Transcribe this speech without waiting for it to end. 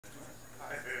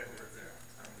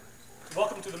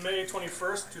Welcome to the May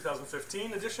 21st,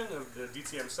 2015 edition of the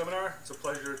DTM seminar. It's a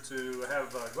pleasure to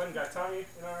have Glenn Gaetani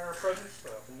in our presence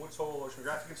from Woods Hole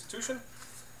Oceanographic Institution.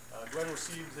 Glenn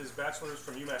received his bachelor's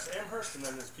from UMass Amherst and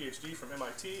then his Ph.D. from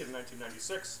MIT in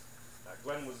 1996.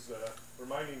 Glenn was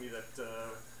reminding me that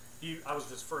I was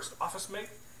his first office mate.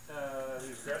 He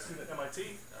was a grad student at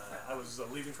MIT. I was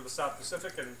leaving for the South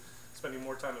Pacific and spending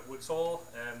more time at Woods Hole,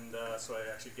 and so I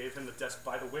actually gave him the desk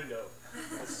by the window.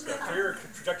 His career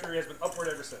trajectory has been upward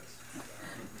ever since.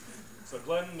 So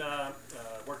Glenn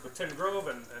worked with Tim Grove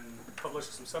and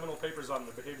published some seminal papers on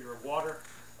the behavior of water,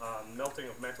 melting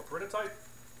of mantle peridotite,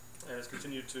 and has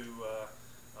continued to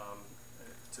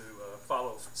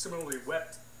follow similarly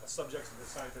wet subjects in his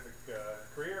scientific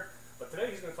career. But today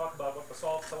he's going to talk about what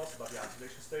basalts tell us about the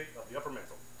oxidation state of the upper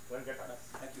mantle. Glenn, get that.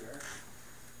 Thank you, Eric.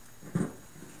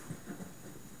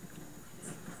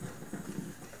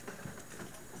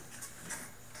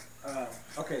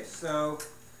 Okay, so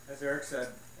as Eric said,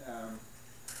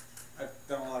 I've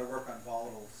done a lot of work on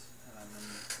volatiles.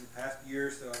 In the past year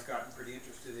or so, I've gotten pretty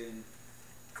interested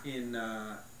in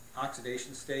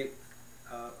oxidation state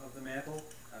of the mantle.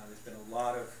 There's been a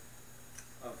lot of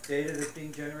data that's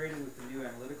being generated with the new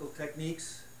analytical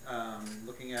techniques,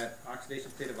 looking at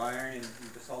oxidation state of iron in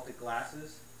basaltic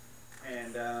glasses.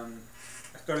 And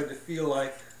I started to feel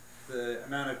like the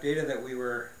amount of data that we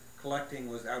were collecting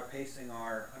was outpacing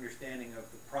our understanding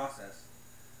of the process.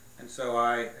 And so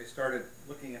I started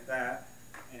looking at that,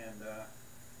 and that's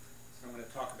what I'm going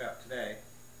to talk about today.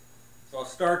 So I'll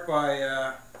start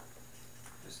by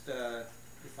just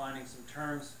defining some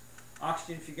terms.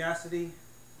 Oxygen fugacity.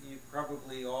 You've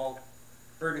probably all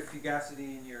heard of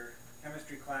fugacity in your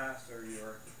chemistry class or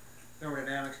your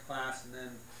thermodynamics class and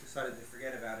then decided to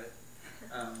forget about it.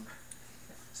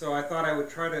 So I thought I would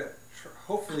try to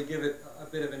hopefully give it a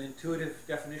bit of an intuitive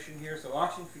definition here. So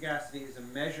oxygen fugacity is a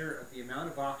measure of the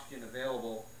amount of oxygen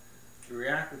available to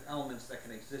react with elements that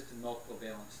can exist in multiple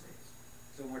valence states.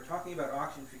 So when we're talking about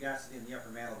oxygen fugacity in the upper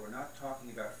mantle, we're not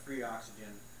talking about free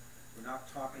oxygen. We're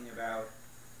not talking about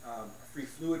a free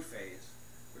fluid phase.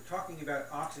 We're talking about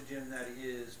oxygen that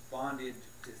is bonded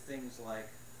to things like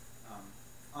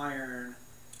iron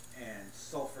and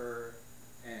sulfur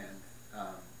and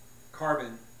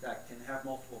carbon that can have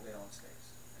multiple valence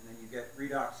states. And then you get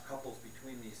redox couples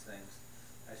between these things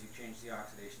as you change the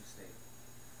oxidation state.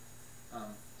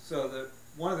 So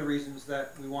one of the reasons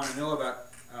that we want to know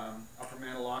about upper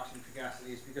mantle oxygen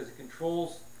fugacity is because it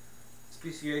controls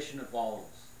speciation of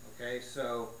volatiles. Okay,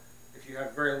 so if you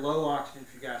have very low oxygen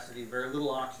fugacity, very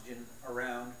little oxygen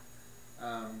around,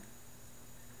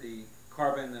 the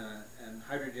carbon and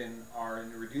hydrogen are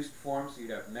in a reduced form, so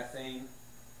you'd have methane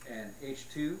and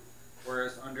H2,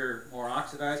 whereas under more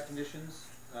oxidized conditions,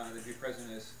 they'd be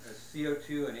present as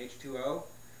CO2 and H2O.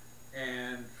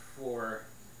 And for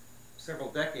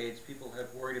several decades, people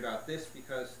have worried about this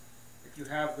because if you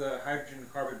have the hydrogen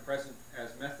and carbon present as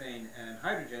methane and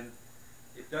hydrogen,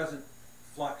 it doesn't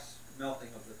flux melting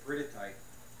of the peridotite,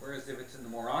 whereas if it's in the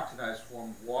more oxidized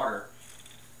form of water,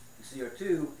 CO2,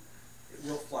 it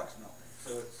will flux melting.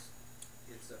 So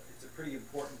it's a pretty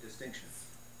important distinction.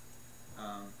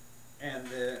 And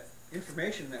the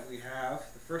information that we have,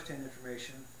 the first-hand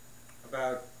information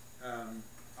about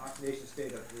oxidation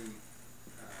state of the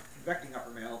convecting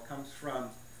upper mantle, comes from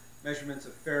measurements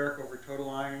of ferric over total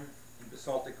iron in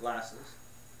basaltic glasses.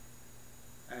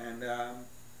 And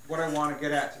what I want to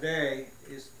get at today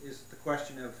is the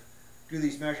question of, do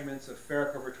these measurements of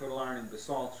ferric over total iron in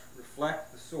basalts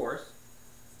reflect the source,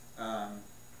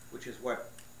 which is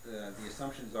what the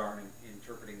assumptions are in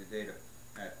interpreting the data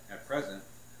at present.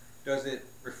 Does it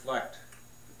reflect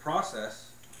the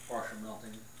process of partial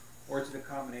melting, or is it a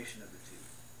combination of the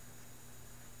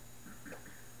two?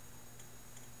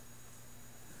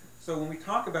 So when we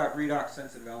talk about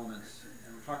redox-sensitive elements,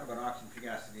 and we talk about oxygen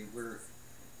fugacity, we're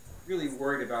really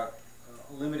worried about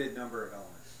a limited number of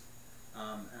elements.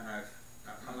 And I've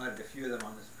highlighted a few of them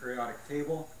on this periodic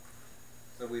table.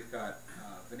 So we've got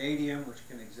vanadium, which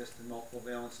can exist in multiple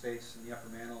valence states in the upper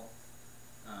mantle,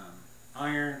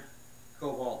 iron,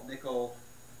 cobalt, nickel,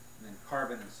 and then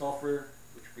carbon and sulfur,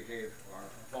 which are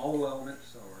volatile elements,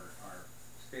 so are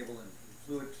stable in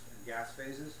fluid and gas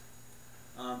phases.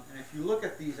 And if you look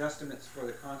at these estimates for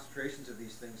the concentrations of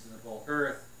these things in the bulk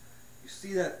earth, you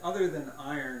see that other than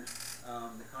iron,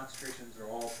 the concentrations are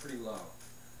all pretty low.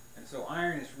 And so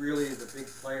iron is really the big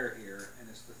player here, and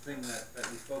it's the thing that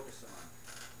we focus on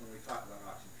when we talk about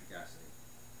oxygen fugacity.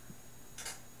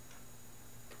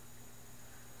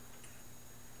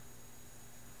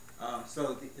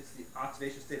 So it's the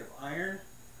oxidation state of iron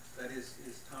that is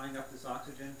tying up this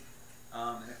oxygen.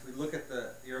 And if we look at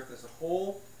the Earth as a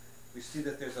whole, we see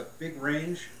that there's a big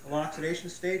range of oxidation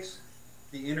states.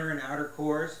 The inner and outer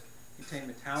cores contain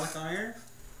metallic iron,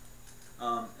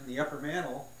 and the upper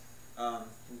mantle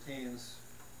contains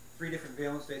 3 different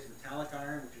valence states: metallic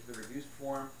iron, which is the reduced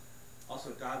form,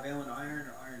 also divalent iron,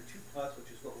 or iron 2+,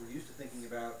 which is what we're used to thinking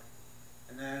about,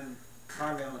 and then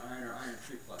trivalent iron, or iron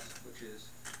 3+, which is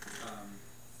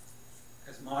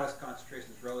has modest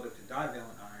concentrations relative to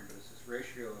divalent iron, but it's this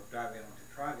ratio of divalent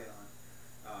to trivalent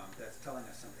that's telling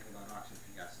us something about oxygen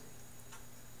fugacity.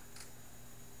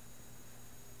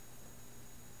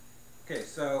 Okay,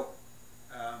 so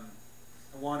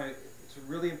it's a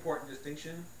really important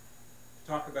distinction to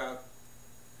talk about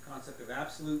the concept of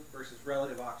absolute versus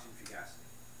relative oxygen fugacity.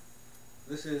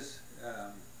 This is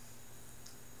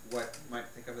what you might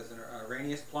think of as an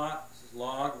Arrhenius plot. This is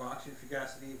log of oxygen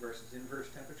fugacity versus inverse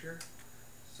temperature.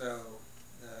 So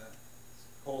it's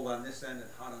cold on this end and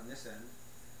hot on this end.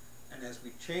 And as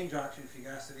we change oxygen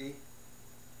fugacity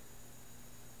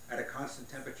at a constant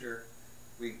temperature,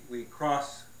 we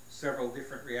cross several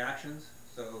different reactions.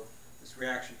 So this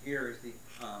reaction here is the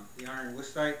iron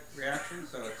wustite reaction.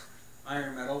 So it's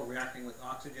iron metal reacting with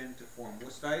oxygen to form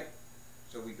wustite.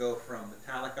 So we go from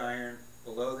metallic iron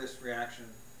below this reaction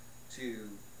to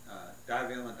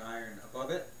divalent iron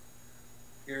above it.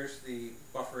 Here's the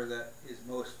buffer that is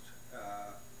most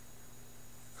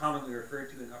commonly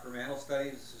referred to in upper mantle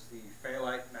studies. This is the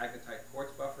phaolite magnetite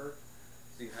quartz buffer.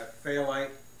 So you have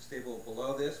phaolite stable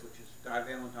below this, which is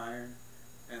divalent iron,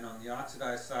 and on the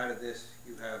oxidized side of this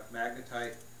you have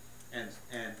magnetite and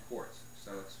quartz.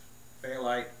 So it's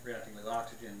phaolite reacting with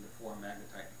oxygen to form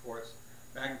magnetite and quartz.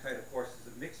 Magnetite, of course,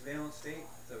 is a mixed valence state,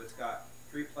 so it's got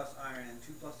 3+ iron and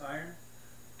 2+ iron.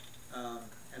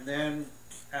 And then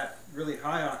at really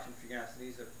high oxygen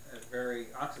fugacities, at very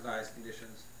oxidized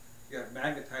conditions, you have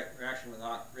magnetite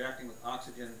reacting with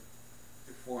oxygen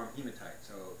to form hematite,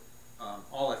 so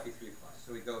all Fe3+.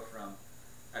 So we go from,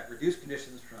 at reduced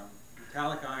conditions, from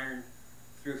metallic iron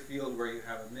through a field where you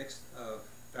have a mix of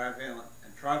divalent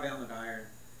and trivalent iron,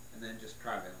 and then just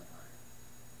trivalent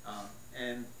iron.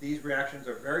 And these reactions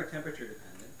are very temperature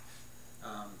dependent.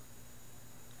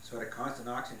 So at a constant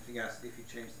oxygen fugacity, if you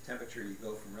change the temperature, you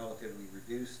go from relatively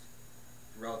reduced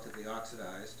to relatively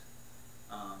oxidized.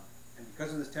 And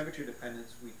because of this temperature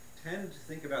dependence, we tend to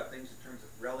think about things in terms of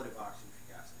relative oxygen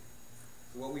fugacity.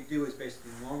 So what we do is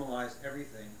basically normalize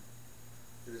everything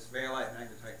to this phaolite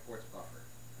magnetite quartz buffer.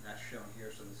 And that's shown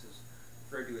here. So this is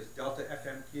referred to as delta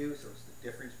FMQ, so it's the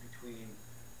difference between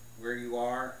where you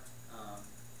are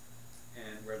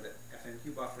and where the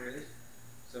FMQ buffer is.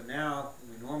 So now,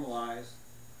 when we normalize,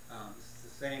 this is the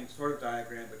same sort of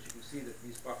diagram, but you can see that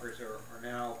these buffers are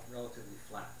now relatively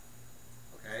flat.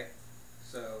 Okay?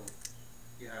 So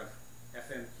you have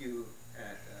FMQ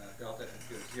at delta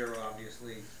FMQ at 0,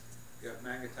 obviously. You have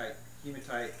magnetite,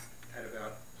 hematite at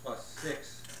about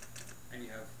 +6, and you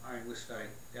have iron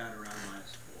wustite down around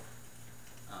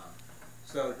 -4.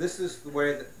 So this is the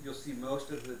way that you'll see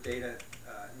most of the data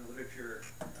in the literature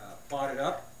plotted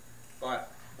up,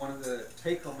 but one of the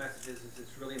take-home messages is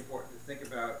it's really important to think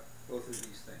about both of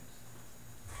these things.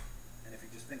 And if you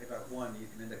just think about one, you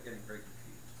can end up getting very confused.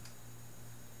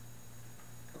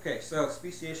 Okay, so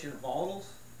speciation of volatiles.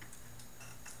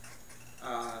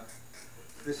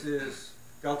 This is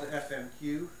delta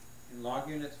FMQ in log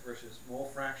units versus mole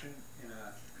fraction in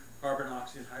a carbon,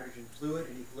 oxygen, hydrogen fluid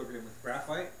in equilibrium with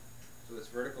graphite. So this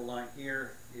vertical line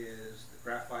here is the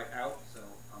graphite out. So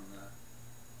on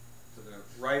to the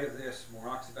right of this, more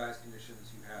oxidized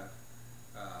conditions, you have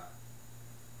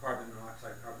carbon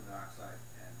monoxide, carbon dioxide,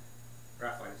 and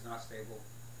graphite is not stable.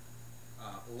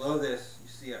 Below this, you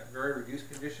see at very reduced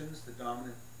conditions, the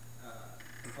dominant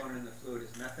component in the fluid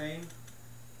is methane.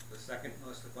 The second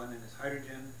most abundant is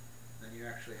hydrogen. Then you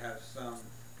actually have some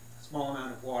small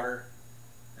amount of water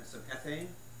and some ethane.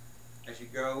 As you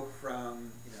go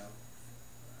from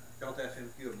delta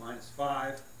FMQ of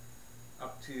 -5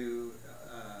 up to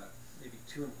maybe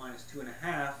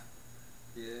 -2.5,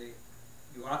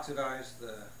 you oxidize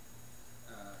the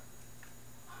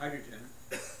hydrogen,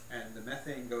 and the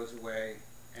methane goes away,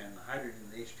 and the hydrogen,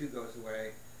 the H2, goes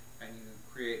away, and you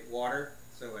create water.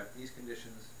 So at these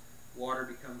conditions, water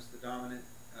becomes the dominant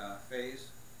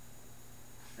phase.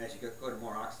 And as you go to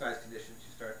more oxidized conditions,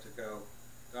 you start to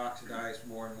oxidize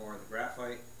more and more of the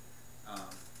graphite,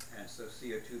 and so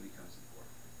CO2 becomes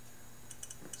important.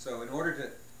 So in order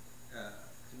to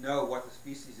know what the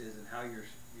species is and how your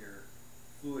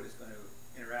fluid is going to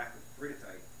interact with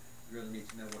peridotite, you really need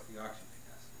to know what the oxygen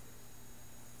fugacity is.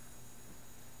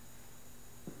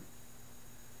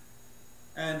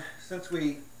 And since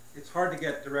it's hard to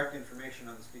get direct information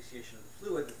on the speciation of the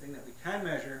fluid, the thing that we can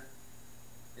measure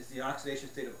is the oxidation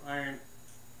state of iron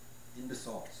in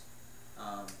basalts.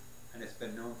 And it's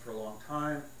been known for a long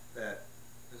time that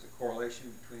there's a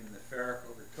correlation between the ferric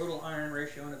over total iron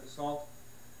ratio in a basalt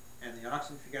and the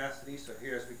oxygen fugacity. So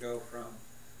here, as we go from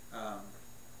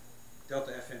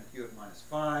delta FMQ at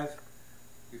 -5,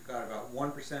 we've got about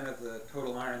 1% of the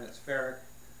total iron that's ferric,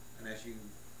 and as you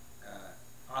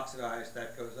oxidize,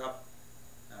 that goes up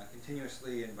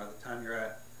continuously, and by the time you're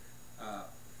at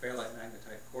ferrite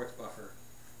magnetite quartz buffer,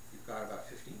 you've got about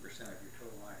 15% of your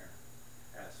total iron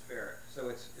as ferric. So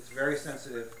it's very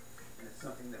sensitive, and it's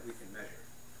something that we can measure.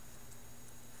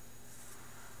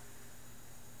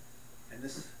 And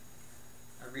this,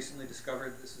 I recently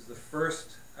discovered, this is the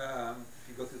first, if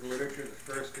you go through the literature, the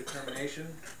first determination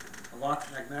of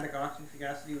magmatic oxygen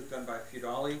fugacity was done by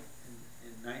Ph.D.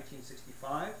 in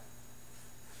 1965.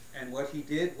 And what he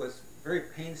did was very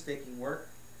painstaking work.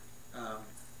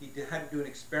 He had to do an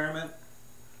experiment.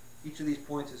 Each of these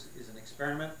points is an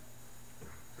experiment.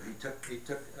 So he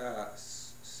took a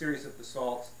series of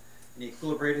basalts and he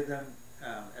equilibrated them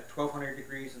at 1200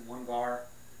 degrees in 1 bar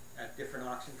at different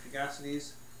oxygen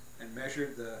fugacities and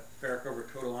measured the ferric over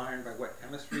total iron by wet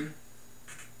chemistry.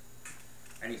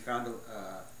 And he found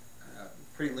a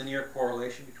pretty linear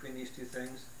correlation between these two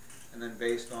things. And then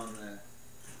based on the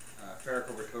ferric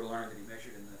over total iron that he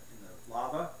measured in the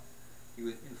lava, he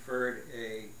inferred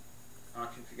a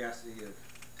oxygen fugacity of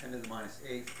 10 to the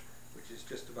 -8, which is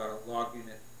just about a log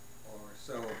unit or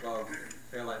so above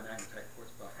the ferrite magnetite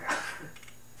quartz buffer.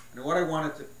 And what I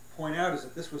wanted to point out is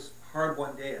that this was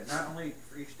hard-won data. Not only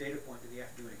for each data point did he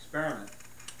have to do an experiment,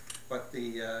 but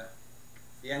the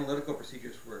analytical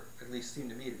procedures were, at least seemed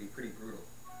to me, to be pretty brutal.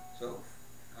 So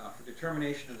for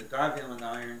determination of the divalent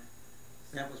iron,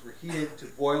 samples were heated to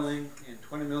boiling in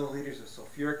 20 milliliters of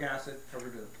sulfuric acid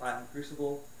covered with a platinum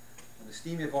crucible. When the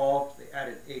steam evolved, they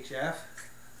added HF,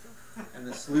 and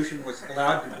the solution was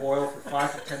allowed to boil for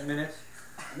 5 to 10 minutes.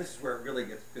 And this is where it really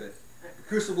gets good. The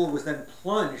crucible was then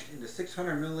plunged into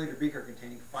 600 milliliter beaker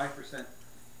containing 5%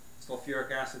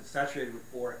 sulfuric acid saturated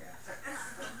with boric acid.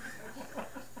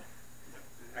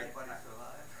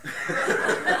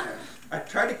 I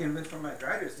tried to convince one of my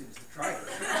graduate students to try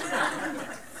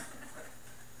this.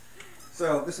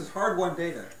 So this is hard-won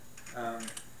data.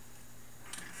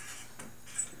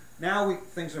 Now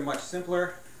things are much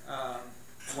simpler.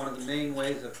 One of the main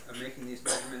ways of making these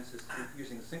measurements is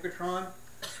using the synchrotron.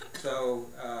 So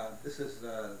this is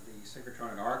the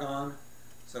synchrotron at Argonne.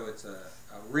 So it's a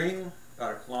ring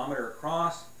about 1 kilometer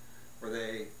across where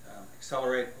they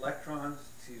accelerate electrons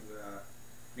to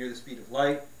near the speed of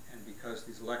light. And because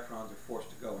these electrons are forced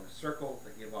to go in a circle,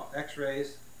 they give off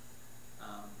X-rays.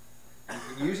 And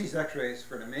you can use these X-rays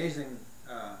for an amazing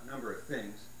number of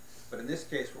things. But in this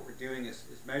case, what we're doing is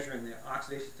measuring the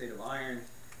oxidation state of iron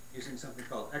using something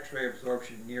called X-ray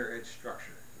absorption near-edge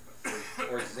structure,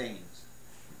 or ZANES.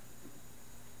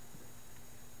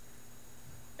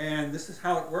 And this is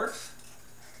how it works.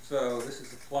 So this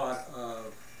is a plot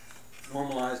of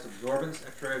normalized absorbance,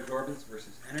 X-ray absorbance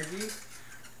versus energy.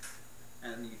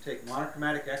 And you take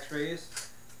monochromatic X-rays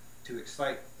to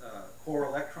excite core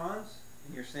electrons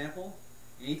in your sample.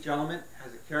 And each element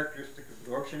has a characteristic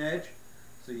absorption edge.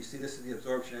 So you see this is the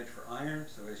absorption edge for iron.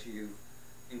 So as you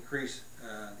increase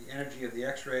the energy of the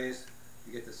X-rays,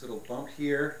 you get this little bump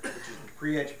here, which is the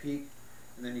pre-edge peak,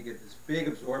 and then you get this big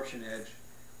absorption edge.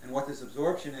 And what this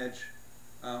absorption edge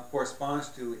corresponds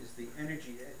to is the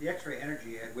energy, the X-ray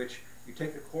energy at which you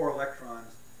take the core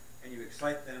electrons and you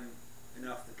excite them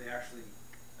enough that they actually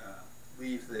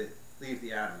leave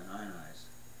the atom and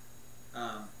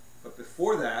ionize. But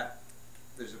before that,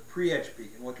 there's a pre-edge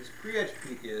peak, and what this pre-edge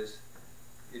peak is,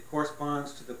 it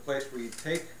corresponds to the place where you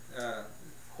take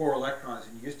core electrons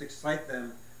and you just excite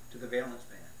them to the valence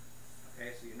band.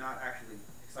 Okay, so you're not actually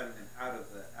exciting them out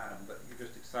of the atom, but you're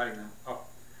just exciting them up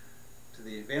to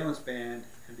the valence band,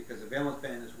 and because the valence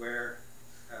band is where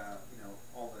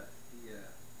all the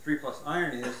 3+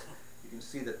 iron is, you can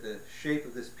see that the shape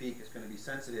of this peak is going to be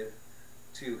sensitive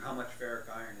to how much ferric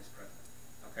iron is present.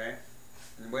 Okay,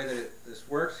 and the way that this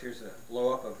works, here's a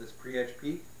blow up of this pre-edge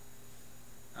peak.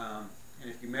 And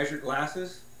if you measure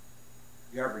glasses,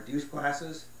 if you have reduced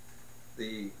glasses,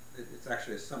 it's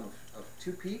actually a sum of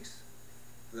 2 peaks.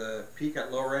 The peak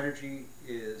at lower energy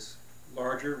is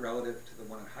larger relative to the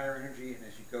one at higher energy, and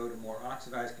as you go to more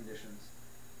oxidized conditions,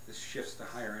 this shifts to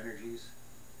higher energies.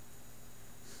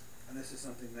 And this is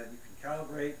something that you can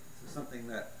calibrate. This is something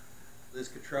that Liz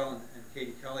Cottrell and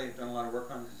Katie Kelly have done a lot of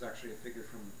work on. This is actually a figure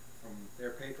from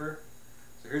their paper.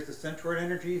 So here's the centroid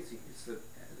energy. It's the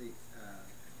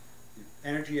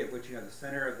energy at which you have the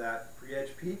center of that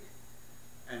pre-edge peak.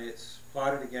 and it's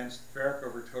plotted against ferric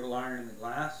over total iron in the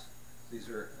glass. These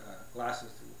are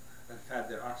glasses that have had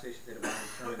their oxidation state of iron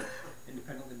determined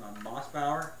independently by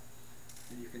Mossbauer.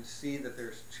 And you can see that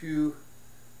there's two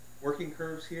working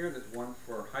curves here. There's one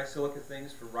for high silica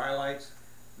things, for rhyolites,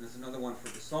 and there's another one for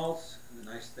basalts. And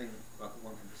the nice thing about the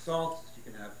one for basalts is you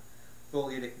can have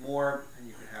tholeiitic morb, and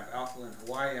you can have alkaline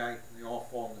Hawaiiite, and they all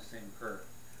fall in the same curve.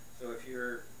 So if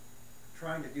you're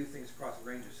trying to do things across a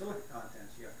range of silica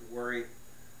contents, you have to worry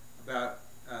about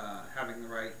having the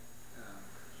right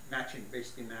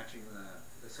basically matching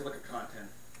the silica content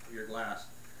of your glass.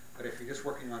 But if you're just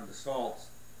working on basalts,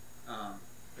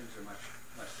 things are much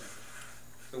simpler.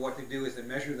 So what they do is they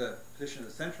measure the position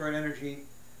of the centroid energy,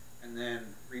 and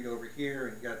then read over here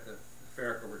and get the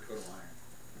ferric over total iron.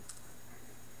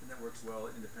 And that works well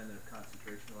independent of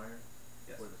concentration of iron?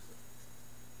 Yes.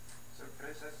 So can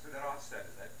I say, so that offset,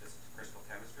 is that just crystal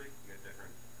chemistry? You get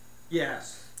different...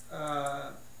 Yes.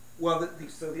 Well,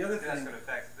 so the other thing... That's going to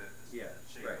affect the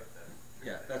shape right. of the...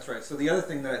 Yeah, that's right. So the other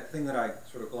thing that I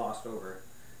sort of glossed over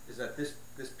is that this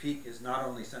peak is not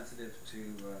only sensitive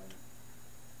to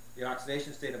the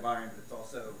oxidation state of iron, but it's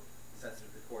also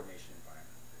sensitive to coordination environment.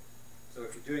 So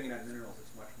if you're doing it on minerals,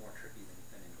 it's much more tricky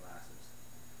than in glasses.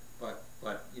 But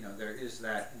you know, there is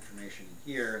that information in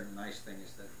here, and the nice thing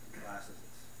is that in glasses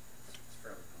it's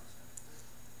fairly constant.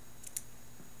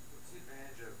 What's the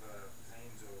advantage of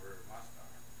Zanes over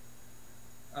Mossbauer?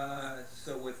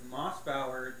 So with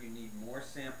Mossbauer, you need more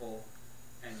sample,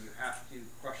 and you have to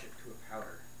crush it to a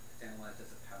powder. It's analyzed as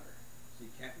a powder. So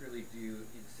you can't really do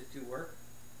in situ work.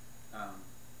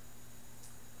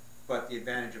 But the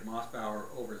advantage of Mossbauer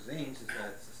over Zanes is that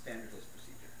it's a standardless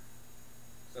procedure.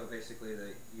 So basically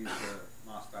they use the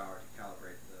Mossbauer to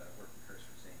calibrate the working curves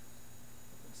for Zanes.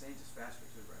 Zanes is faster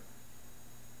too, right?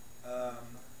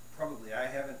 Probably. I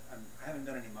haven't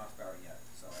done any Mossbauer yet,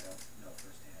 so I don't know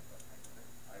firsthand, but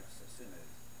I assume it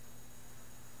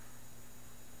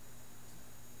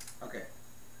is. Okay.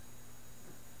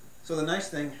 So the nice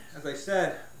thing, as I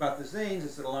said, about the Zanes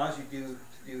is it allows you to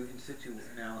do in situ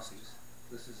analyses.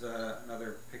 This is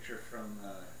another picture from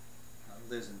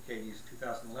Liz and Katie's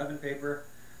 2011 paper.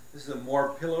 This is a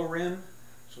morb pillow rim.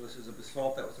 So this is a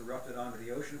basalt that was erupted onto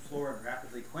the ocean floor and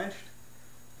rapidly quenched.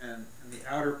 And in the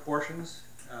outer portions,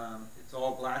 it's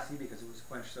all glassy because it was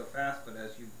quenched so fast, but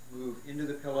as you move into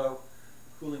the pillow,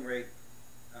 the cooling rate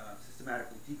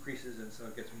systematically decreases, and so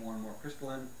it gets more and more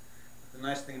crystalline. The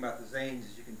nice thing about the Zanes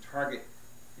is you can target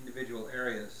individual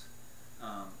areas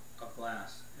of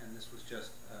glass, and this was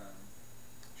just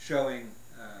showing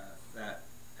that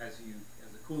as the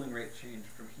cooling rate changed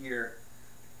from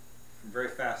very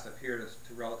fast up here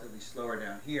to relatively slower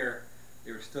down here,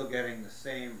 they were still getting the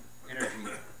same energy,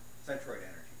 centroid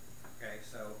energy. Okay,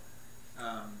 so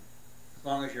as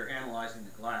long as you're analyzing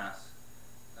the glass,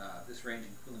 this range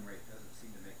in cooling rate doesn't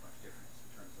seem to make much difference in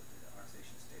terms of the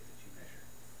oxidation state that you measure.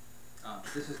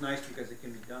 This is nice because it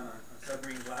can be done on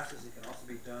submarine glasses. It can also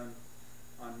be done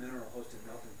on mineral-hosted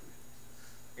melting fusions.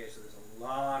 Okay, so there's a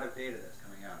lot of data that's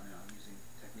coming out now using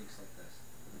techniques like this.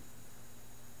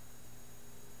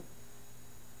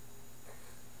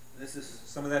 This is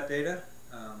some of that data.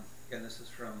 Again, this is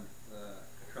from the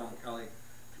Petrology and Kelly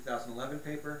 2011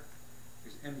 paper.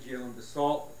 Here's MgO and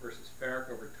basalt versus ferric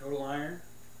over total iron.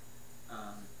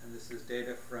 And this is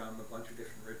data from a bunch of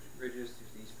different ridges.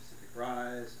 There's the East Pacific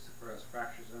Rise, the Socorros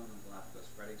Fracture Zone, the Galapagos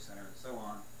Spreading Center, and so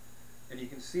on. And you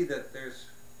can see that there's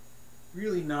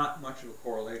really not much of a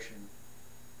correlation.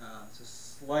 It's a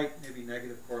slight, maybe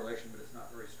negative correlation, but it's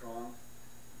not very strong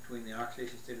between the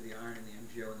oxidation state of the iron and the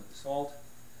MgO and the basalt.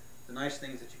 The nice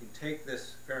thing is that you can take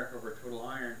this ferric over total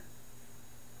iron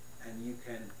and you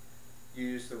can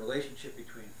use the relationship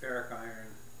between ferric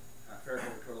over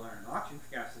total iron and oxygen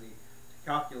fugacity to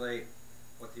calculate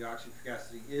what the oxygen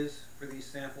fugacity is for these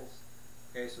samples.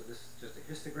 Okay, so this is just a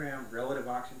histogram, relative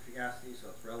oxygen fugacity, so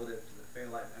it's relative to the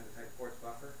phthalate magnetite quartz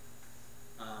buffer.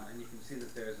 And you can see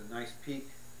that there's a nice peak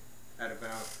at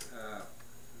about a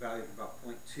value of about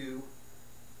 0.2,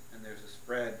 and there's a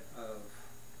spread of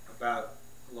about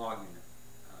a log unit.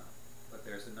 But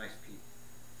there's a nice peak,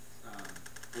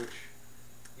 which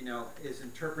is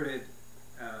interpreted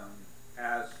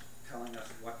as telling us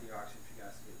what the oxygen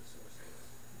fugacity of the source is.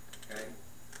 Okay,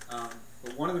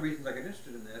 but one of the reasons I got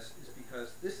interested in this is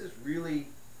because this is really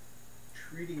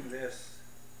treating this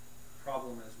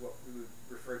problem as what we would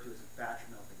refer to as a batch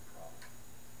melting problem.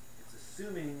 It's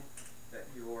assuming that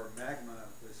your magma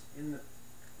was in the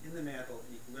mantle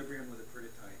in equilibrium with a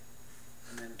peridotite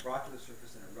and then brought to the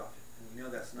surface and erupted. And we know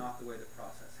that's not the way the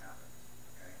process happens.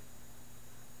 Okay?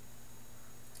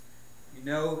 We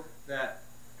know that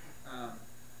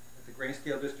at the the grain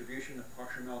scale distribution of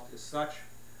partial melt is such.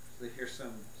 So here's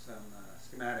some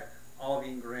schematic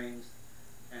olivine grains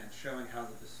and showing how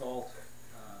the basalt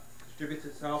distributes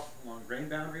itself along grain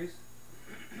boundaries.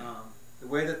 The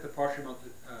way that the partial melt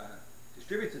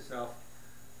distributes itself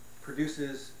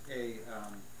produces an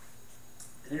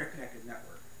interconnected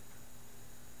network.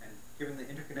 And given the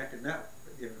interconnected network,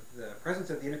 the presence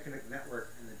of the interconnected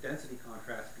network and the density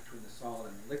contrast between the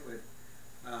solid and the liquid,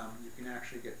 you can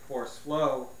actually get porous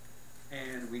flow,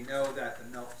 and we know that the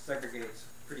melt segregates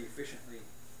pretty efficiently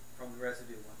from the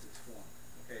residue once it's formed.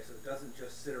 Okay, so it doesn't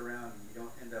just sit around and you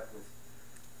don't end up with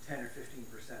 10 or 15%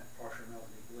 partial melt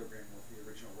in equilibrium with the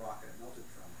original rock that it melted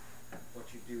from.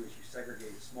 What you do is you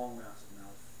segregate small amounts of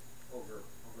melt over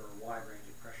a wide range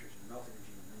of pressures in the melting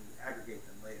regime, and then you aggregate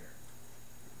them later.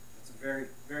 It's a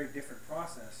very, very different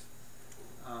process.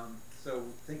 So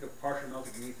think of partial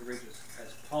melting beneath the ridges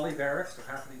as polybaric, so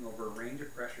happening over a range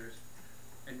of pressures,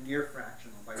 and near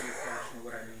fractional. By near fractional,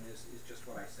 what I mean is just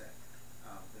what I said.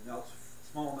 The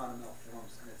small amount of melt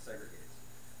forms and it segregates.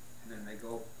 And then they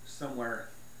go somewhere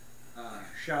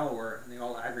shallower and they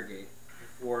all aggregate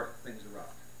before things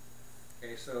erupt.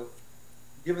 Okay, so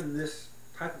given this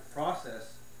type of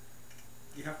process,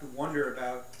 you have to wonder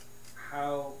about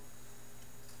how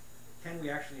can we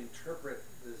actually interpret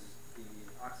the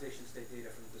oxidation state data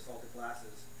from the basaltic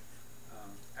glasses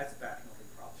as a batch melting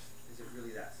problem. Is it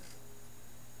really that simple?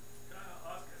 Can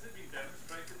I ask, has it been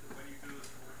demonstrated that when you do a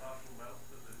small partial melt,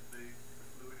 that the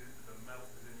fluid, the melt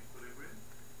is in equilibrium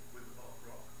with the bulk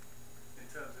rock in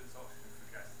terms of its oxygen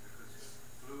fluidity? Because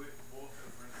fluid, water,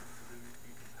 for instance, is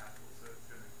incompatible, so it's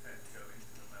going to tend to go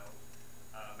into the melt.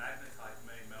 Magnetite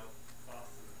may melt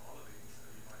faster than olivine, so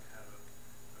you might have a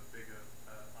bigger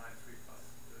iron 3+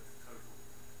 total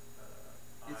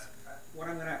iron. What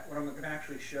I'm gonna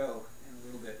actually show in a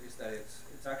little bit is that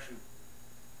it's actually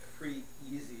pretty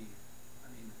easy.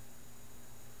 I mean,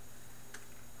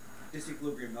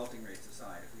 disequilibrium melting rates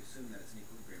aside, if we assume that it's an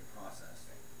equilibrium process,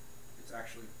 it's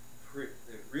actually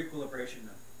the re-equilibration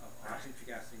of oxygen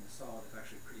fugacity in the solid is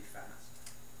actually pretty fast,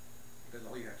 because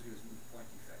all you have to do is move point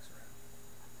defects around.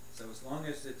 So as long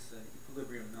as it's an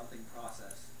equilibrium melting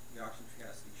process, the oxygen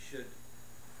fugacity should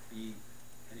be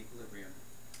an equilibrium,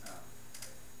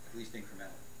 at least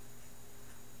incrementally.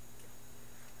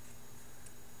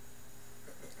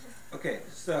 Okay,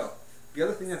 so the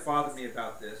other thing that bothered me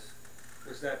about this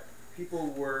was that people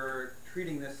were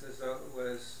treating this as though it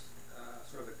was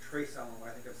sort of a trace element, what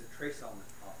I think of as a trace element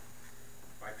problem.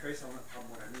 By trace element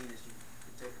problem, what I mean is you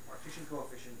can take a partition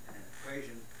coefficient and an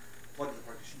equation, plug the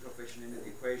partition coefficient into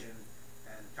the equation,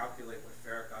 and calculate what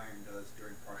ferric iron does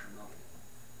during partial melting.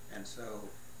 And so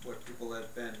what people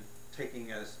have been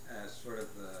taking as sort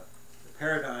of the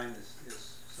paradigm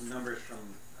is some numbers from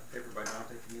a paper by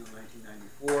Dante Camillo in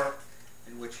 1994,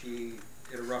 in which he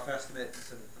did a rough estimate and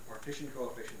said that the partition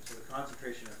coefficient, so the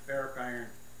concentration of ferric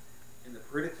iron in the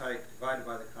peridotite divided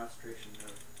by the concentration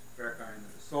of ferric iron in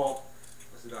the basalt,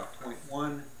 was about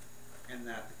 0.1, and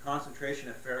that the concentration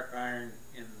of ferric iron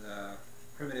in the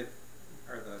primitive,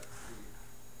 or the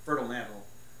fertile mantle,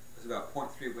 was about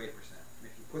 0.3 weight percent. And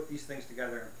if you put these things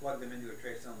together and plug them into a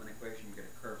trace element equation, you get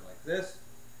a curve like this,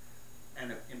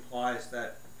 and it implies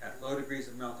that at low degrees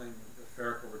of melting, the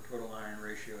ferric over total iron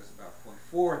ratio is about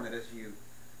 0.4, and that as you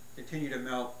continue to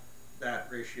melt, that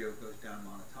ratio goes down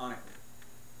monotonically.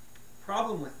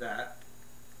 Problem with that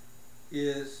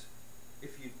is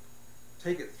if you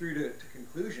take it through to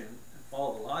conclusion and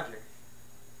follow the logic,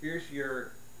 here's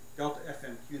your delta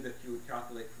FMQ that you would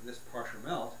calculate for this partial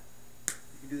melt.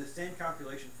 You can do the same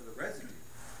calculation for the residue,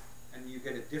 and you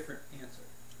get a different answer.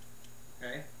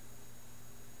 Okay?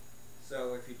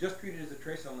 So if you just treat it as a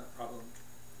trace element problem,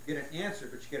 you get an answer,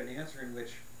 but you get an answer in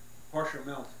which partial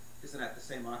melt isn't at the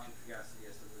same oxygen fugacity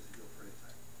as the residual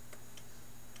peridotite.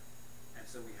 And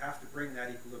so we have to bring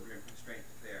that equilibrium constraint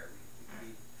to bear.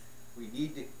 We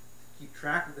need to keep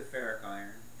track of the ferric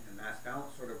iron in a mass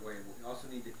balance sort of way, but we also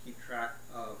need to keep track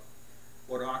of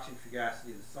what oxygen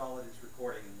fugacity the solid is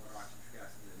recording and what oxygen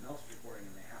fugacity the melt's recording,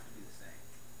 and they have to be the same.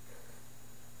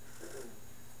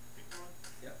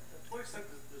 Yep. To what extent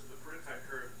does the peridotite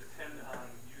curve depend on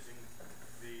using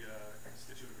the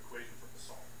constitutive equation for the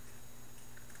salt,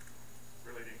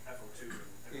 relating FO2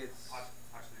 and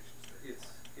oxidation state?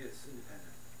 It's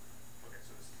independent. Okay,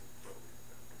 so this is totally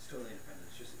independent. It's totally independent.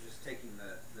 It's just taking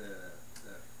the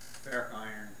ferric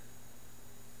iron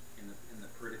in the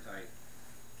peridotite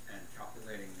and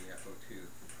calculating the FO2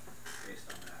 based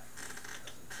on that.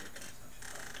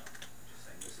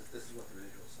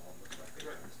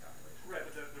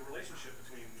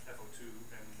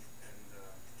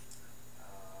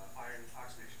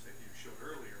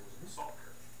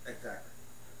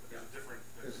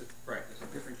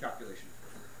 calculation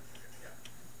further. Yeah.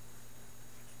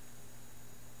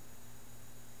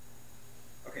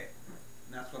 Okay,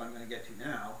 and that's what I'm going to get to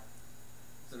now.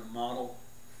 It's in a model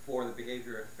for the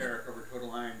behavior of ferric over total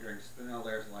iron during spinel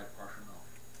layers of light partial melt.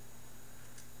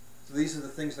 So these are the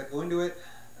things that go into it.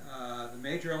 The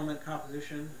major element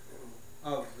composition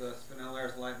of the spinel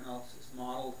layers of light melts is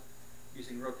modeled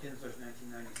using Rowe-Kinsler's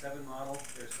 1997 model.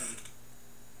 There's some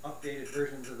updated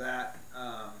versions of that,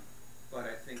 but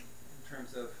I think in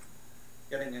terms of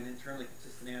getting an internally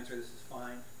consistent answer, this is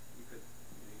fine. You could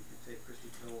take Christy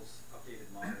Till's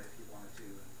updated model if you wanted to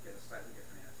and get a slightly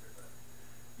different answer, but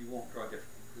you won't draw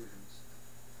different conclusions.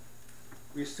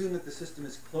 We assume that the system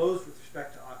is closed with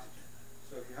respect to oxygen.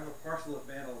 So if you have a parcel of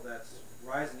mantle that's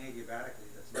rising adiabatically,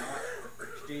 that's not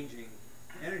exchanging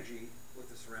energy with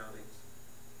the surroundings,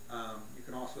 you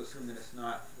can also assume that it's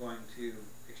not going to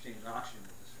exchange oxygen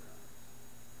with the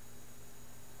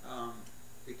surroundings.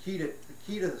 The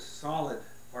key to the solid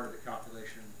part of the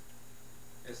calculation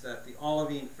is that the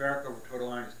olivine ferric over total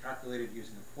iron is calculated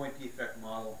using a point defect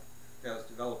model that was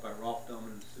developed by Rolf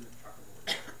Doman and Sumit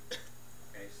Chakraborty.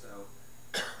 Okay, so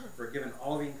for a given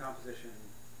olivine composition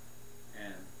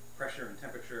and pressure and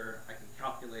temperature, I can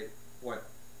calculate what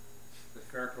the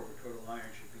ferric over total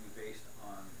iron should be based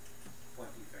on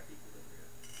point defect equilibria.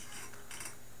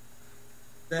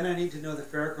 Then I need to know the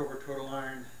ferric over total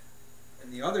iron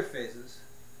in the other phases,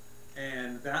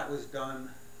 and that was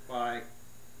done by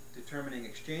determining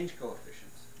exchange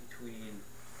coefficients between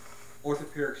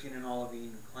orthopyroxene and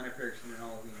olivine, clinopyroxene and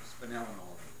olivine, spinel and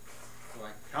olivine. So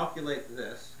I calculate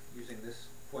this using this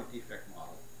point defect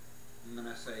model. And then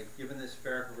I say, given this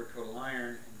ferric over total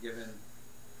iron and given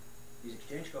these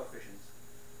exchange coefficients,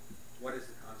 what is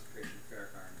the concentration of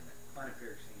ferric iron in the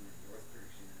clinopyroxene and the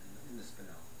orthopyroxene in the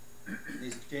spinel?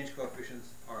 These exchange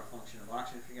coefficients are a function of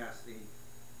oxygen fugacity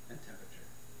and temperature.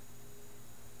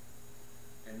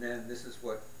 And then this is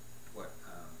what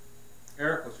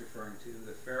Eric was referring to.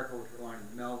 The ferric over total iron in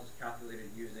the melt is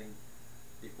calculated using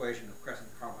the equation of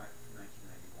Crescent-Carmichael from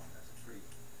 1991. That's a pretty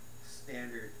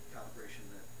standard calibration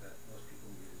that most people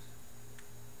use.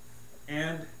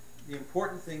 And the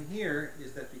important thing here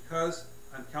is that because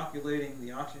I'm calculating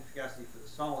the oxygen fugacity for the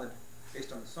solid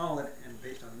based on the solid and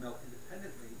based on the melt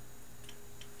independently,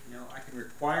 I can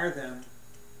require them to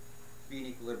be in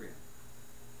equilibrium.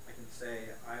 I can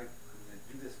say I'm going to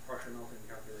do this partial melting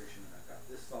calculation, and I've got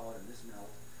this solid and this melt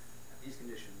at these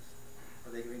conditions.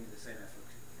 Are they giving me the same FO2?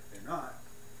 If they're not,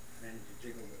 then I need to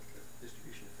jiggle the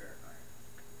distribution of ferric iron.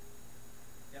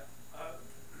 Yeah.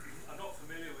 I'm not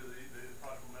familiar with the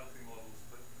partial melting models,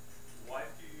 but why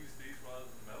do you use these rather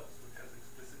than melts, which has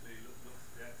explicitly looked at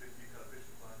the activity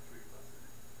coefficient line 3+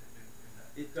 in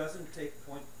that? It doesn't take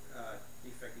point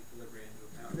defect equilibrium into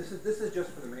account. This is just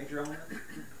for the major element,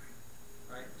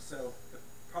 right? So the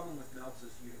problem with melts is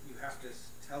you have to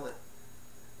tell it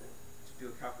to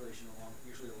do a calculation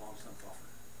usually along some buffer,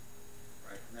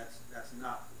 right? And that's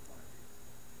not what we want to do.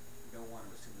 We don't want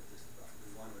to assume that this is the buffer.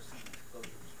 We want to assume it's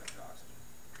closed with respect to oxygen.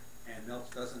 And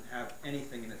melts doesn't have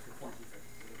anything in it for point defect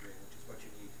equilibrium, which is what you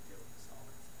need to deal with the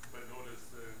solid. But nor does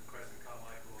the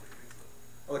Crescent-Carmichael or the Kinsler.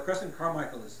 Well, the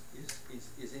Crescent-Carmichael is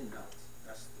in melts.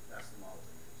 That's the model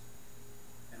they use.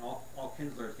 And all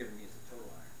Kinsler is giving me is the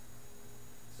total iron.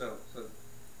 So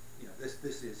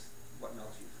this is what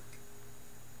melts use.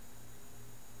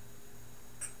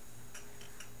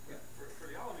 Yeah. For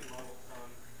the olivine model,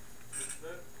 does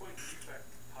the point defect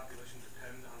population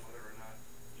depend on whether or not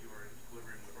you are in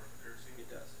equilibrium with orthopyroxene?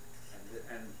 It does.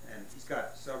 And he's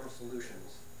got several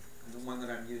solutions. And the one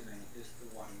that I'm using is the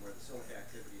one where the silicate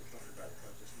activity is buffered by the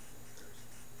partitioning of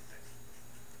orthopyroxene. Thanks.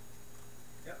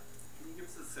 Yep. Can you give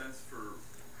us a sense for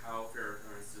how ferric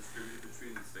iron is distributed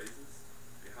between these phases?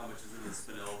 Like how much is in the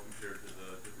spinel compared to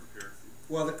the different pyroxene?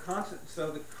 Well, the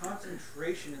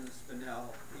concentration in the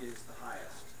spinel is the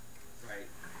highest, right?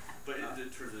 But in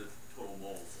terms of total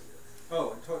moles, I guess.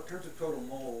 Oh, in terms of total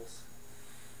moles,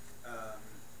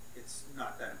 it's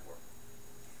not that important,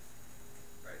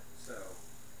 right? So,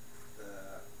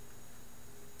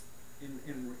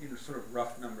 in sort of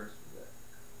rough numbers,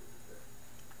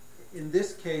 in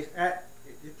this case,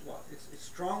 it's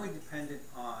strongly dependent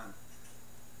on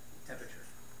temperature.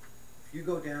 If you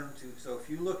go down to, so if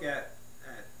you look at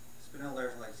spinel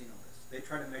layers like xenoliths, they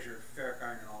try to measure ferric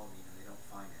iron and olivine, and they don't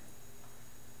find any.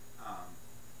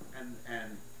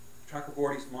 And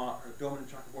Chakraborty's model, or Doman and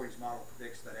Chakraborty's model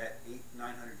predicts that at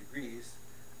 800-900 degrees,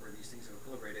 where these things are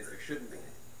equilibrated, there shouldn't be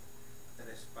any. That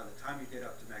is, by the time you get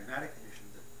up to magmatic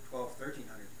conditions at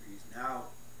 1,200-1,300 degrees, now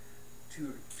 2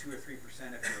 or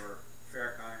 3% of your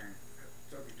ferric iron,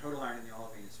 so your total iron in the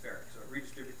olivine is ferric, so it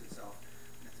redistributes itself,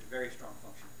 and it's a very strong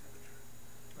function of temperature.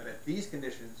 at these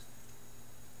conditions,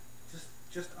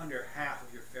 just under half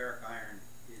of your ferric iron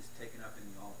is taken up in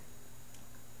the olivine.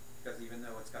 Because even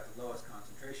though it's got the lowest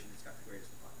concentration, it's got the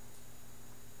greatest abundance.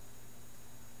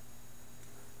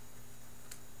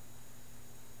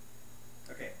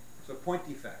 Okay, so point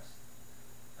defects.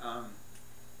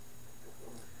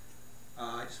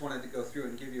 I just wanted to go through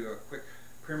and give you a quick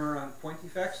primer on point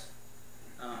defects.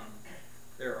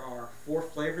 There are 4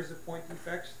 flavors of point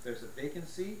defects. There's a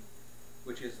vacancy,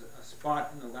 which is a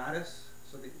spot in the lattice.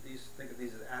 So think of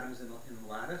these as atoms in the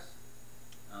lattice.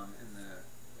 And the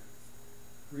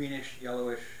greenish,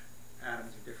 yellowish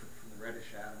atoms are different from the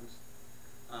reddish atoms.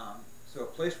 So a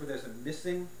place where there's a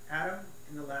missing atom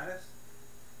in the lattice,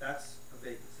 that's a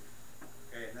vacancy.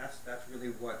 Okay, and that's really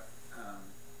what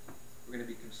we're going to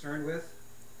be concerned with.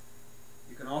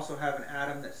 You can also have an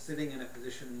atom that's sitting in a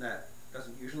position that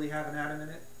doesn't usually have an atom in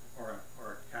it, or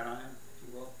a cation, if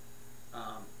you will.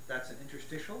 That's an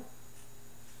interstitial,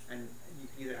 and you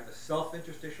can either have a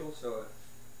self-interstitial, so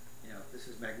if this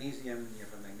is magnesium, you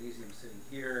have a magnesium sitting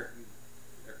here.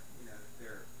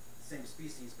 They're the same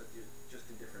species, but they're just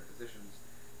in different positions.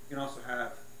 You can also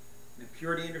have an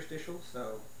impurity interstitial,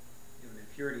 so you have an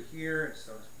impurity here, and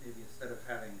so maybe instead of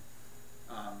having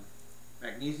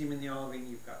magnesium in the olivine,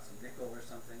 you've got some nickel or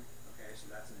something. Okay, so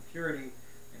that's an impurity,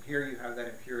 and here you have that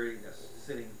impurity that's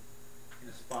sitting in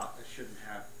a spot that shouldn't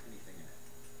have anything in it.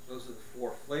 So those are the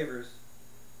 4 flavors,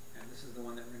 and this is the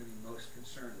one that we're going to be most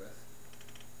concerned with.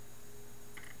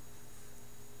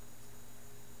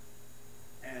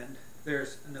 And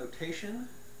there's a notation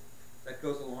that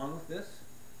goes along with this.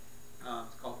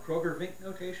 It's called Kroger-Vink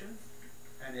notation,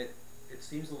 and it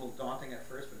seems a little daunting at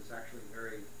first, but it's actually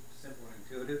very simple and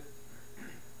intuitive.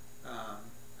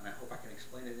 And I hope I can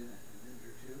explain it in a minute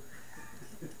or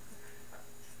 2.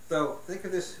 So think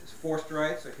of this as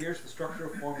forsterite. So here's the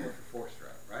structural formula for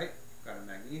forsterite, right? You've got a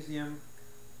magnesium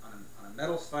on a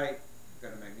metal site.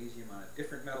 You've got a magnesium on a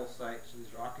different metal site. So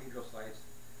these are octahedral sites.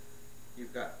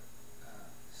 You've got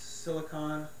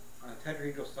silicon on a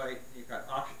tetrahedral site. And you've got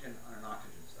oxygen on an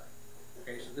oxygen site.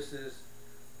 Okay, so this is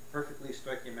perfectly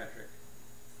stoichiometric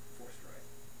forsterite.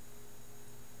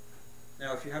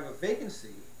 Now, if you have a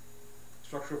vacancy,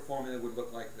 structural formula would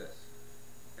look like this.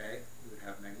 Okay, you would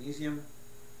have magnesium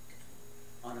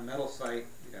on a metal site,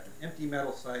 you'd have an empty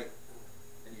metal site,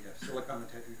 then you'd have silicon on the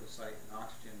tetrahedral site and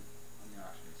oxygen on the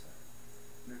oxygen site.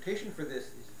 The notation for this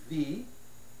is V.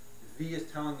 V is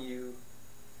telling you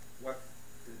what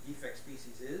the defect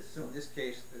species is. So in this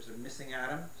case, there's a missing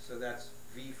atom, so that's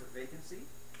V for vacancy.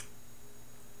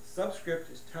 The subscript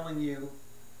is telling you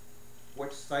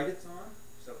which site it's on.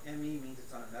 So ME means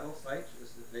it's on a metal site, so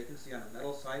this is a vacancy on a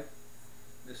metal site.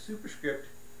 The superscript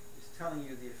is telling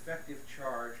you the effective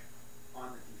charge on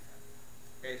the defect.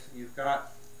 Okay, so you've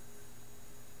got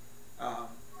a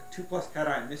 2+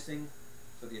 cation missing,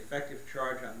 so the effective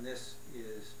charge on this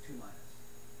is 2-,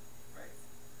 right?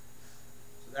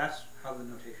 So that's how the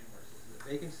notation works. This is a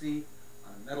vacancy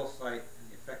on a metal site, and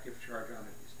the effective charge on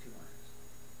it is 2-.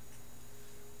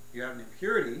 If you have an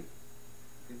impurity, you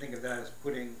can think of that as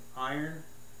putting iron,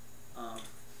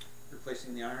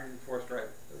 replacing the iron in forsterite,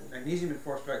 magnesium in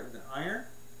forsterite with an iron.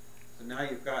 So now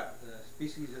you've got the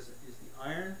species is the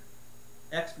iron.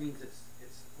 X means it's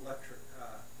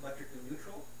electrically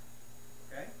neutral,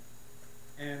 okay?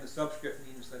 And the subscript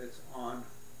means that it's on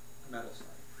a metal site.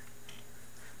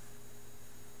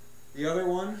 The other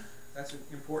one that's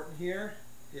important here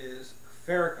is a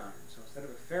ferric iron. So instead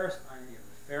of a ferrous iron, you have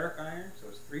a ferric iron, so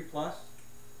it's 3+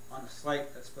 on a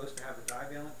site that's supposed to have a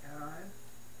divalent cation.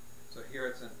 So here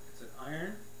it's an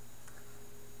iron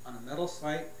on a metal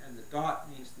site, and the dot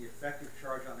means the effective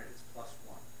charge on it is +1.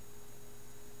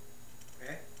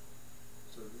 Okay?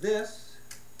 So this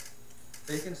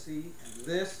vacancy and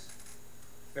this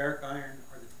ferric iron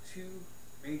are the 2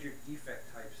 major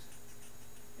defect types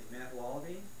in mantle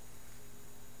olivine,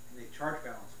 and they charge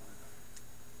balance one another.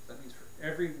 So that means for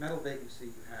every metal vacancy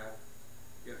you have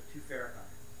 2 ferric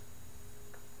irons.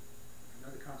 You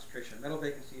know the concentration of metal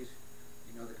vacancies,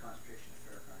 you know the concentration of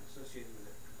ferric iron associated with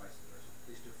it, and vice versa.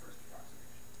 Please do first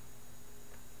approximation.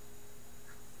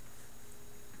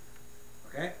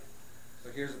 Okay? So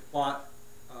here's a plot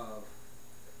of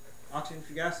oxygen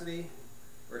fugacity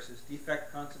versus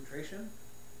defect concentration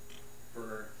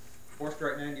for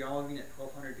forsterite 90 olivine at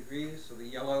 1200 degrees. So the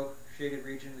yellow shaded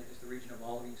region is the region of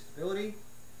olivine stability.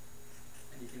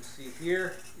 And you can see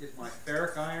here is my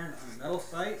ferric iron on a metal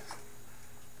site.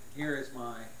 Here is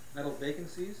my metal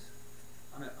vacancies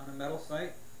on a metal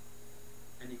site.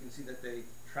 And you can see that they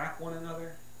track one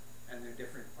another, and they're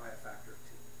different by a factor of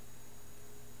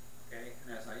 2. Okay,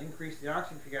 and as I increase the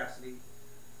oxygen fugacity,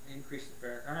 I increase the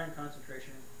ferric iron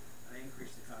concentration,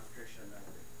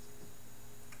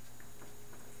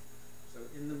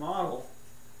 in the model,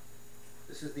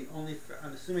 this is the only,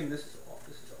 I'm assuming this is all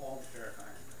the ferric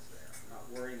iron that's there. I'm not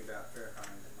worrying about ferric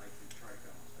iron that might be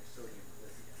trichromosed by sodium or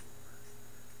lithium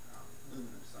or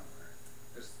aluminum somewhere.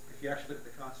 If you actually look at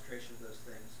the concentration of those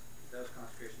things, those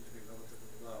concentrations will be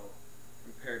relatively low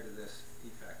compared to this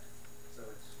defect. So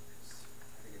I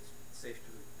think it's safe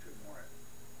to ignore it.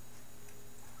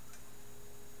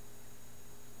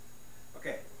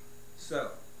 Okay,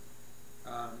 so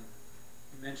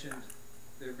you mentioned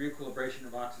the reequilibration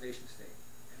of oxidation state.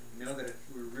 And we know that it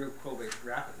reequilibrates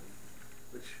rapidly,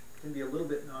 which can be a little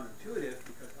bit non-intuitive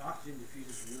because oxygen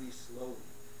diffuses really slowly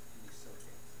in these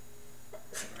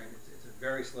silicates. Right? It's a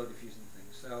very slow diffusing thing.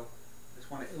 So I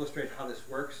just want to illustrate how this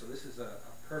works. So this is a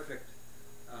perfect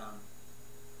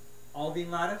olivine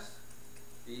lattice.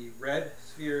 The red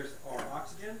spheres are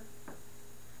oxygen.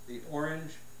 The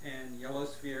orange and yellow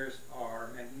spheres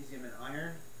are magnesium and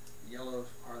iron. The yellows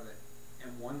are the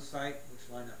M1 site, which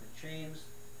line up in chains,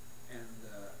 and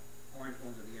the orange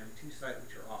ones are the M2 site,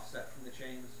 which are offset from the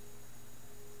chains.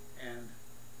 And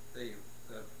the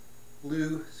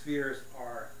blue spheres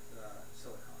are the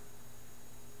silicon.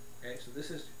 Okay, so this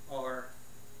is our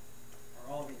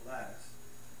olivine lattice.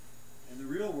 In the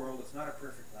real world, it's not a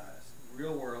perfect lattice. In the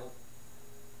real world,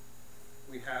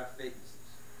 we have vacancies.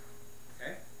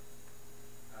 Okay?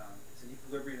 It's an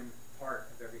equilibrium part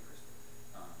of every crystal.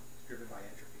 It's driven by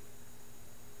entropy.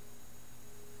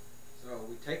 So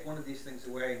we take one of these things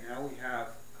away. Now we have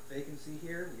a vacancy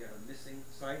here. We have a missing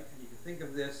site. And you can think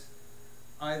of this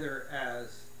either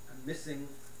as a missing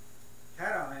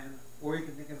cation, or you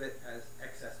can think of it as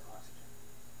excess oxygen.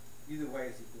 Either way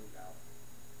is equally valid.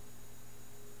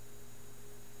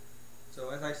 So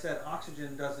as I said,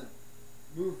 oxygen doesn't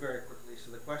move very quickly.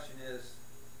 So the question is,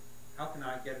 how can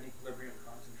I get an equilibrium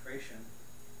concentration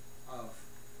of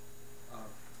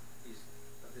these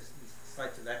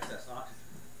sites of excess oxygen?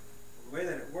 Well, the way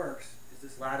that it works is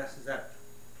this lattice is at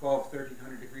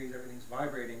 1300 degrees, everything's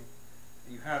vibrating,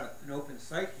 and you have an open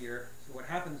site here. So what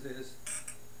happens is,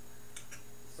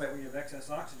 the site where you have excess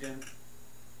oxygen,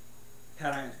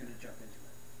 cation is going to jump into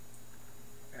it.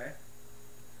 Okay?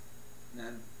 And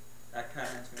then that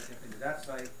cation is going to jump into that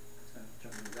site, it's going to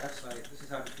jump into that site. This is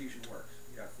how diffusion works.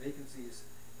 You have vacancies,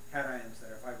 cations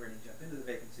that are vibrating jump into the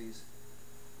vacancies,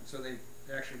 and so they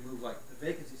actually move like, the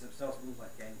vacancies themselves move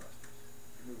like gangbusters.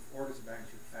 They move orders of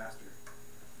magnitude faster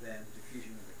than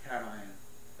diffusion of the cation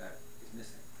that is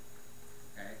missing.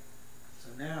 Okay?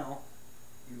 So now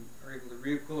you are able to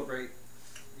reequilibrate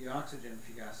the oxygen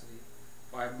fugacity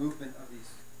by movement of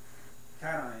these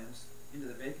cations into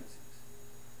the vacancies.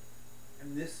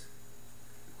 And this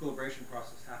equilibration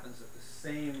process happens at the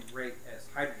same rate as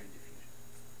hydrogen diffusion.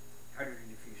 Hydrogen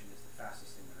diffusion is the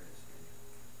fastest thing there is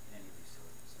in any of these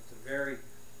silicates. So it's a very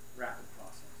rapid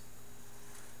process,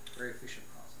 very efficient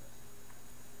process.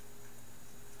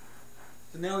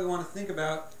 So now we want to think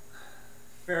about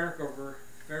ferric over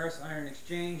ferrous iron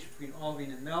exchange between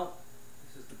olivine and melt.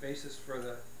 This is the basis for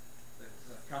the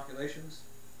calculations.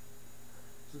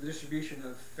 So the distribution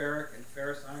of ferric and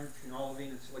ferrous iron between olivine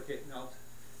and silicate melt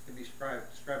can be described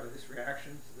by this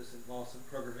reaction. So this involves some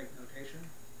Kroger-Vink notation.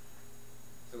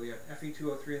 So we have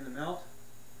Fe2O3 in the melt,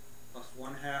 plus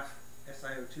 1/2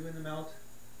 SiO2 in the melt.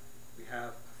 We have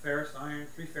a ferrous iron,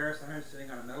 3 ferrous irons sitting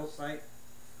on a metal site,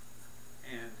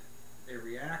 and they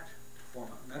react to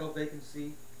form a metal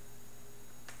vacancy.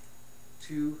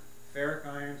 2 ferric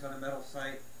irons on a metal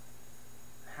site,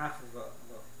 1/2 of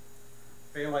a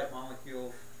phthalate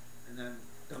molecule, and then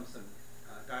dump some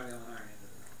divalent iron into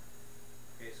the melt.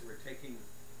 Okay, so we're taking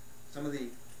some of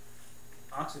the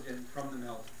oxygen from the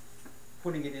melt,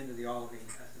 putting it into the olivine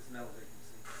as this metal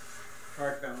vacancy,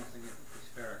 charge balancing it with these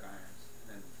ferric irons, and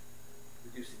then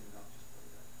reducing the melt just a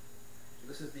little bit. So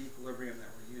this is the equilibrium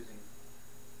that we're using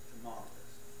to model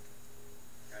this.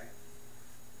 Okay?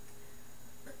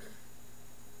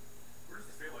 Where's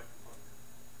the phthalate component?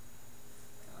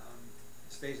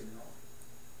 It stays in the olivine.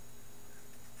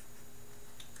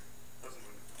 Doesn't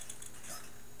move.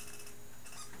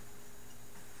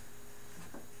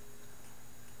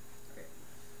 Okay.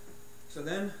 So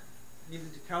then,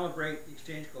 needed to calibrate the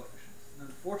exchange coefficients. And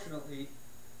unfortunately,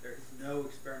 there is no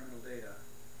experimental data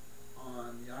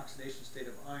on the oxidation state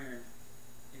of iron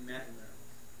in mantle minerals.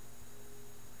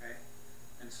 Okay?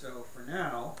 And so for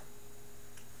now,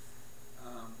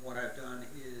 what I've done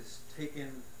is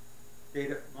taken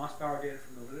data, Mossbauer data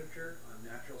from the literature on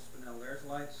natural spinel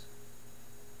layersolites,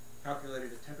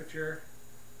 calculated a temperature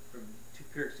from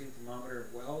 2-period steam thermometer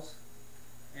of wells,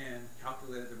 and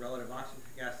calculated the relative oxygen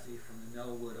fugacity from the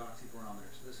Nellwood oxybarometer.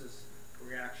 So this is a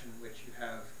reaction in which you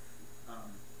have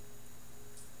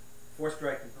forced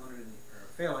dry component or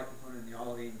phthalate component in the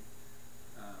olivine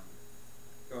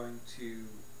to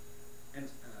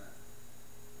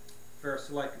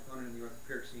ferrosilite component in the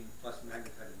orthopyroxene plus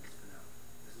magnetite in the spinel.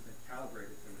 This has been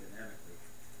calibrated thermodynamically,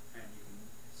 and you can,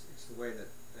 it's the way that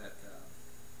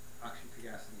oxygen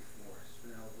fugacity for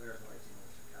spinel layersolites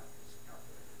is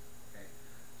calculated. Okay,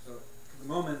 so for the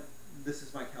moment, this is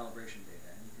my calibration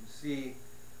data, and you can see,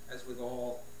 as with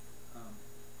all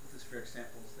lithospheric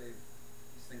samples,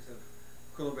 these things have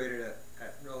equilibrated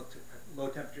at low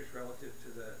temperatures relative to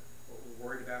what we're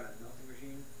worried about in the melting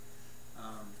regime.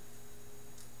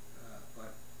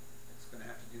 But it's going to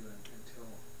have to do until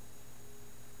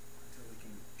we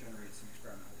can generate some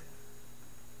experimental data.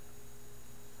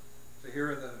 So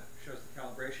here shows the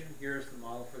calibration. Here's the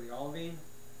model for the olivine.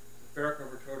 The ferric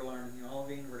over total iron in the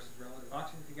olivine versus relative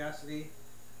oxygen fugacity.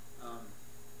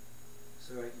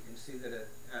 So you can see that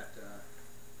at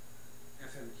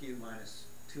FMQ minus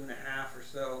 2.5 or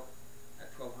so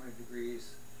at 1200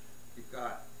 degrees, you've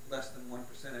got less than 1%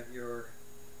 of your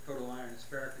total iron is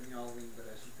ferric in the olivine, but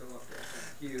as you go up to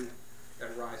FMQ, that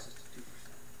rises to 2%.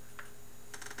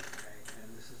 Okay,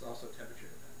 and this is also temperature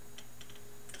dependent.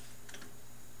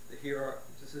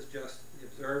 This is just the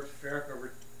observed ferric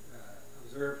over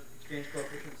observed exchange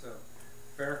coefficient, so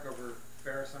ferric over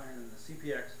ferrous iron in the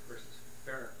CPX versus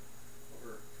ferric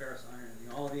over ferrous iron in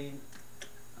the olivine,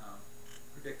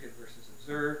 predicted versus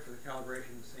observed for the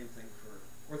calibration, the same thing for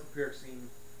orthopyroxene,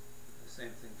 the same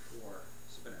thing for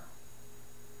spinel.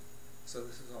 So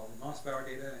this is all the Mossbauer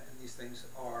data, and these things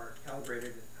are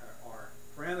calibrated, are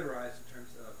parameterized in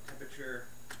terms of temperature,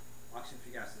 oxygen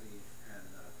fugacity, and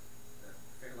the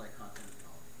ferrite content of the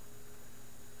olivine.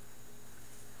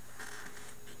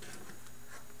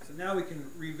 So now we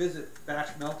can revisit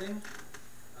batch melting,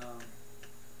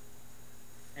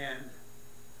 and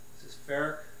this is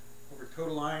ferric over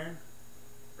total iron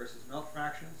versus melt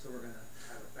fraction. So we're going to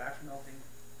have a batch melting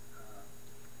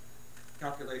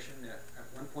calculation at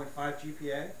 1.5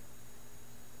 GPa.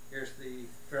 Here's the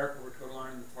ferric over total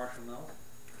iron in the partial melt.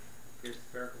 Here's the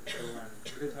ferric over total iron in the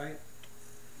crudite.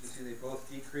 You can see they both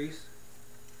decrease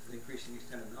with increasing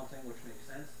extent of melting, which makes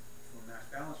sense from a mass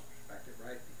balance perspective,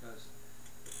 right? Because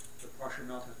the partial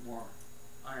melt has more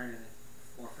iron in it,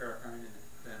 more ferric iron in it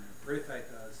than the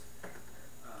crudite does.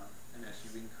 And as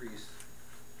you increase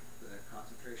the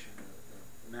concentration,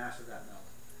 the mass of that melt,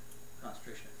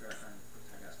 concentration of ferric iron in the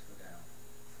crudite has to go down.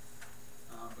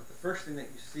 But the first thing that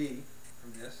you see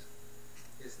from this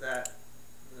is that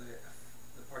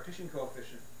the partition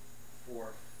coefficient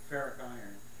for ferric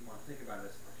iron, if you want to think about it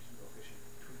as a partition coefficient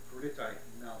between crudite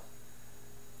and melt,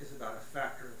 is about a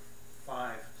factor of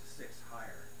 5 to 6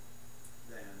 higher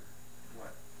than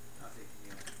what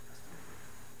Gaetani estimated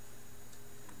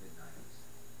in the mid-90s.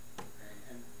 Okay,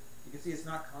 and you can see it's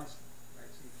not constant, right?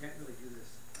 So you can't really do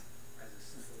this as a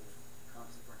simple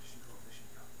constant partition coefficient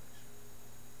calculation.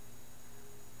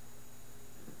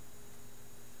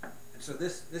 And so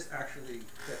this actually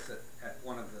gets at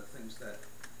one of the things that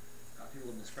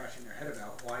people have been scratching their head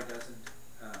about. Why doesn't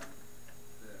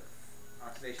the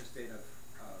oxidation state of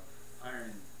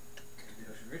iron in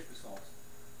mid-ocean-rich basalts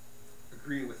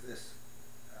agree with this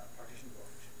partition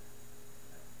coefficient?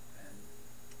 And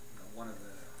one of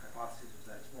the hypotheses was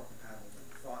that it's more compatible than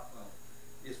we thought. Well,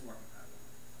 it is more compatible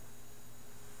than we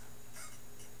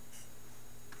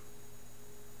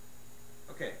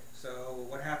thought. Okay, so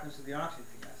what happens to the oxygen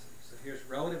fugacity? So here's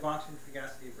relative oxygen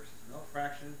fugacity versus melt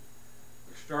fraction.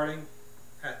 We're starting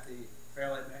at the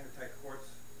ferrite magnetite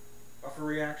quartz buffer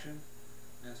reaction.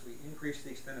 And as we increase the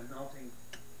extent of melting,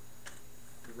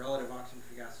 the relative oxygen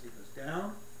fugacity goes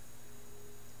down,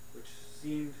 which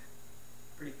seemed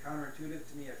pretty counterintuitive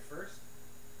to me at first.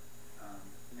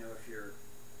 If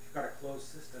you've got a closed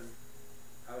system,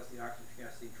 how is the oxygen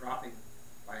fugacity dropping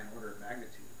by an order of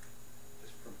magnitude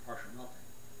just from partial melting?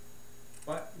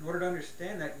 But in order to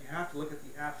understand that, you have to look at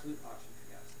the absolute oxygen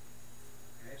fugacity.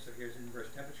 Okay, so here's inverse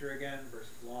temperature again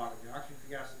versus log of the oxygen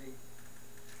fugacity.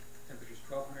 Temperature is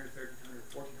 1200, 1300,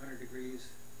 1400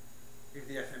 degrees. Here's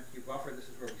the FMQ buffer. This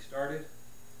is where we started.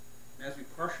 And as we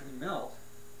partially melt,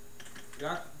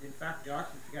 in fact, the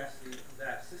oxygen fugacity of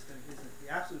that system isn't, the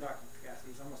absolute oxygen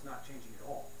fugacity is almost not changing at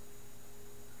all.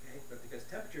 Okay, but because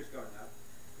temperature is going up,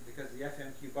 and because the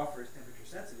FMQ buffer is temperature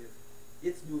sensitive,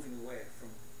 it's moving away from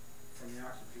the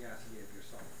oxygen fugacity of your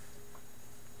solvent.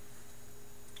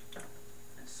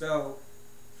 And so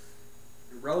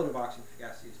your relative oxygen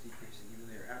fugacity is decreasing, even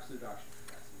though your absolute oxygen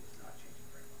fugacity is not changing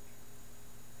very much.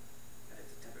 And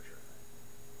it's a temperature effect.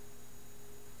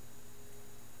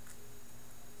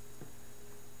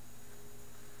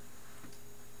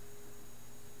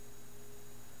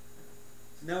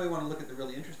 So now we want to look at the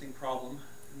really interesting problem,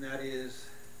 and that is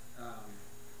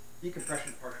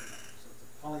decompression partial melting. So it's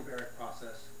a polybaric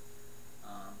process.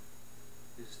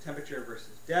 This is temperature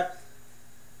versus depth.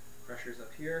 Pressure's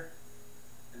up here.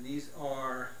 And these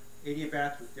are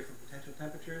adiabats with different potential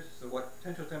temperatures. So what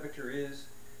potential temperature is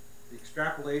the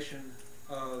extrapolation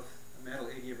of a mantle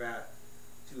adiabat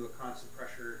to a constant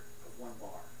pressure of 1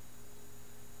 bar.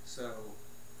 So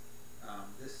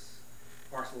this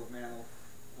parcel of mantle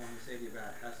on this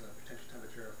adiabat has a potential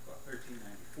temperature of about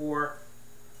 1394.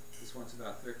 This one's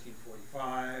about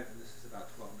 1345, and this is about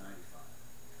 1295.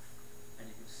 And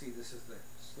you can see this is the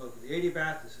slope of the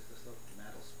adiabat, this is the slope of the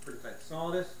mantle's pretty tight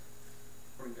solidus.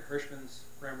 According to Hirschman's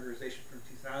parameterization from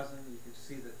 2000, you can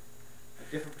see that at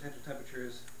different potential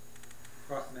temperatures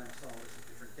across the mantle solidus at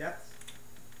different depths.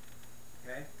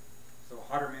 Okay, so a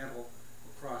hotter mantle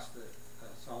will cross the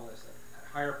solidus at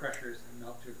higher pressures and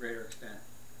melt to a greater extent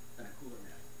than a cooler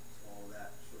mantle. So all of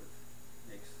that sort of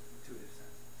makes intuitive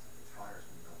sense. Something's hotter is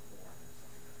going to melt more than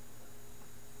something that's cooler.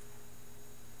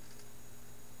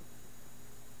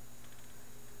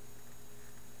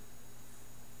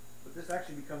 But this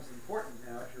actually becomes important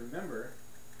now to remember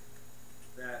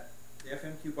that the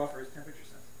FMQ buffer is temperature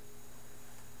sensitive.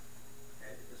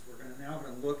 Okay, because we're now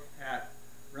going to look at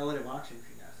relative oxygen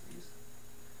fugacities.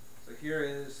 So here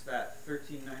is that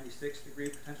 1396 degree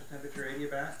potential temperature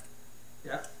adiabat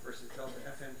depth versus delta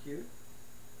FMQ.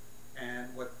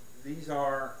 And what these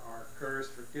are curves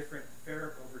for different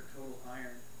ferric over total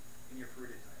iron in your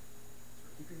peridotite. So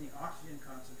we're keeping the oxygen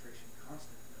concentration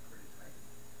constant in the peridotite.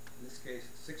 In this case,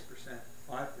 it's 6%, 5%,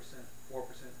 4%, 3%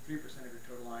 of your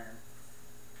total iron.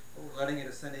 But we're letting it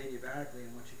ascend adiabatically,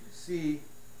 and what you can see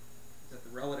is that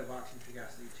the relative oxygen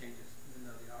fugacity changes, even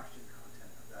though the oxygen content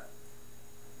of that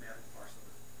mantle parcel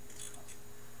is constant.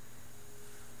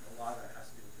 And a lot of that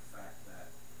has to do with the fact that,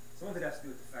 some of it has to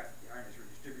do with the fact that the iron is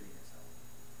redistributing itself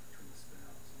between the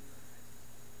spinels and the other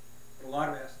phases. But a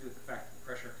lot of it has to do with the fact that the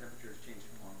pressure and temperature is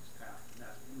changing along this path, and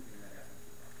that's moving that FMQ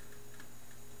buffer.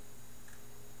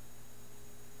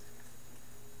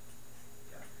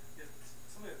 Yeah,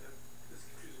 something that is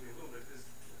confusing me a little bit is,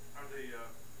 are the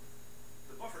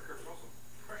buffer curve is also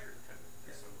pressure dependent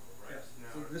at some level, right? Yes.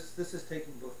 Now, So this is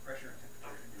taking both pressure and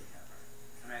temperature into account.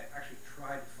 And I actually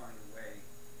tried to find a way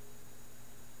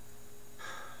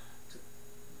to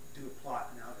do a plot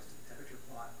analogous to the temperature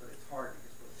plot, but it's hard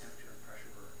because both temperature and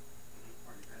pressure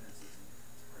are dependencies, and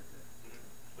it's hard to.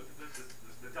 but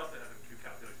the delta FMQ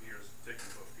calculation here is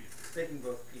taking both P and Q. It's taking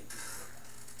both P and Q into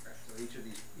account. Right. So each of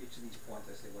these points,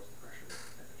 I say what's the pressure, what's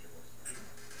the temperature, what's the pressure.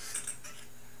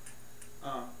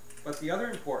 But the other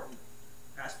important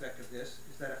aspect of this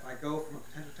is that if I go from a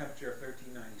potential temperature of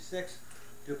 1396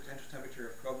 to a potential temperature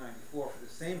of 1294 for the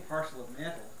same parcel of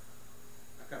mantle,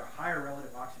 I've got a higher relative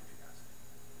oxygen fugacity.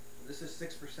 So this is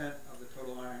 6% of the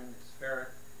total iron is ferric.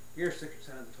 Here 6%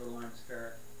 of the total iron is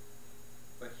ferric.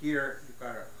 But here you've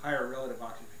got a higher relative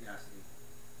oxygen fugacity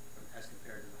as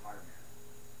compared to the hotter mantle,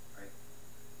 right?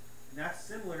 And that's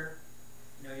similar,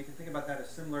 you know, you can think about that as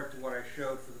similar to what I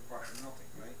showed for the partial melting,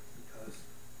 right? Because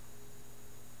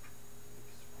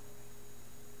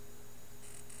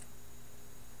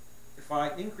if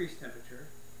I increase temperature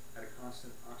at a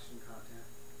constant oxygen content,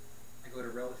 I go to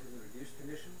relatively reduced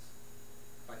conditions.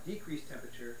 If I decrease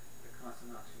temperature at a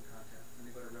constant oxygen content, then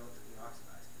I go to relatively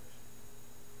oxidized conditions.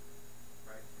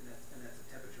 Right? And that's a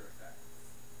temperature effect.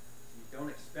 So you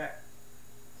don't expect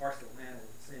a parcel of mantle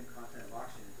with the same content of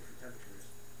oxygen at different temperatures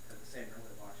to have the same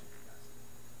relative oxygen capacity.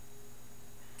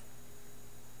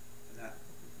 And that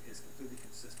is completely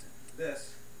consistent with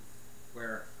this,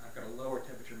 where I've got a lower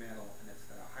temperature mantle and it's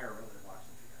got a higher relative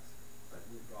oxygen fugacity, but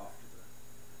moved off to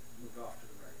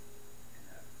the right in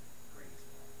that grainy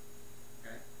spot.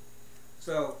 Okay?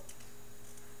 So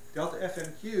delta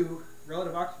FMQ,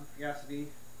 relative oxygen fugacity,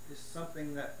 is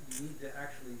something that you need to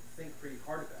actually think pretty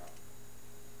hard about,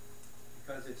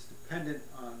 because it's dependent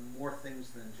on more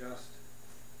things than just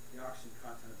the oxygen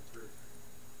content of the fluid.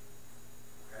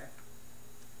 Okay?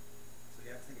 So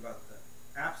you have to think about the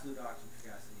absolute oxygen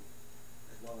fugacity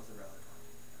as well as the relative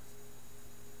oxygen fugacity.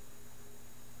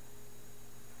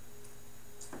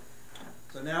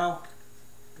 So now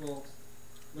we'll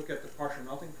look at the partial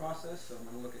melting process. So I'm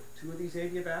going to look at two of these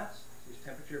adiabats. Here's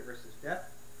temperature versus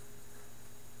depth.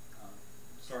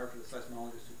 Sorry for the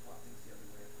seismologists who plot things the other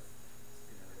way, but it's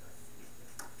the only way that I can do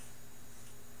it.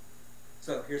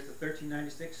 So here's the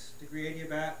 1396 degree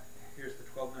adiabat. Here's the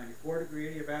 1294 degree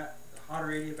adiabat. The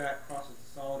hotter adiabat crosses the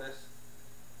solidus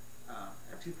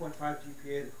at 2.5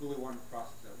 GPa. The cooler one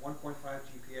crosses at 1.5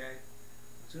 GPa.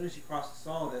 As soon as you cross the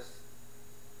solidus,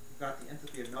 you've got the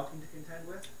enthalpy of melting to contend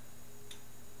with.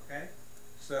 Okay?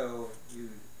 So you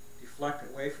deflect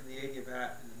away from the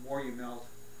adiabat, and the more you melt,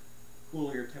 the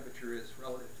cooler your temperature is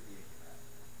relative to the adiabat.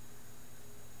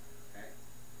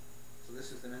 So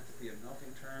this is an entropy of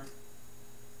melting term,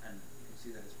 and you can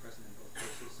see that it's present in both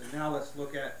cases. So now let's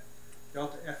look at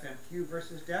delta FMQ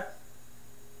versus depth.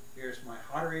 Here's my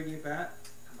hotter adiabat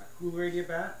and my cooler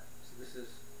adiabat. So this is,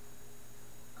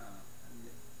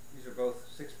 these are both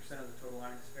 6% of the total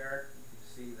iron spheric. You can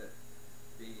see that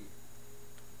the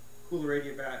cooler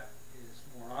adiabat is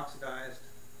more oxidized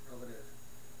relative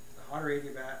to the hotter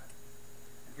adiabat.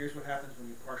 And here's what happens when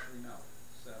you partially melt.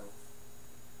 So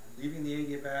I'm leaving the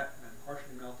adiabat and I'm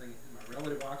partially melting, and my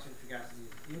relative oxygen fugacity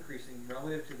is increasing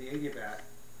relative to the adiabat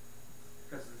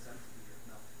because of this entropy of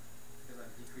melting, because I'm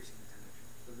decreasing the temperature.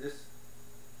 So this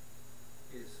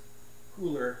is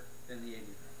cooler than the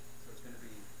adiabat. So it's going to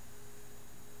be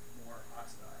more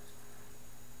oxidized.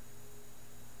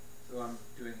 So I'm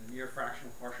doing near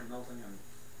fractional partial melting. I'm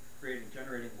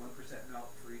generating 1%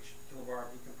 melt for each kilobar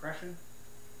of decompression.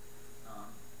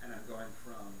 And I'm going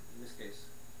from, in this case,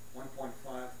 1.5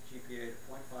 GPa to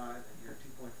 0.5, and here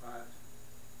 2.5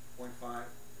 to 0.5.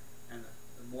 And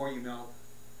the more you melt,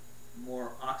 the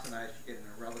more oxidized you get in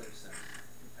a relative sense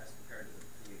as compared to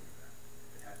the adiabat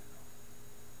if it hadn't melted.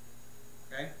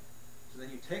 Okay? So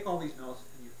then you take all these melts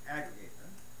and you aggregate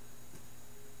them,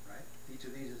 right? Each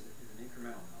of these is an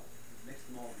incremental melt. You mix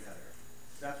them all together.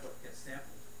 That's what gets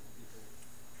sampled when people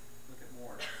look at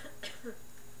more.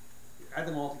 You add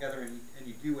them all together and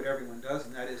you do what everyone does,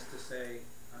 and that is to say,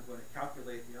 I'm going to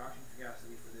calculate the oxygen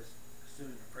fugacity for this,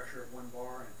 assuming a pressure of 1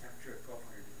 bar and a temperature of 1200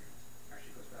 degrees.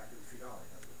 Actually goes back to the Friedel.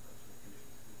 That's what the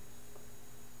conditions we use.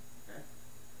 Okay?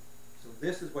 So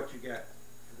this is what you get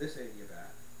for this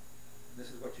adiabat, and this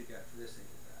is what you get for this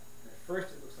adiabat. And at first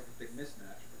it looks like a big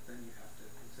mismatch, but then you have to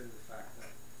consider the fact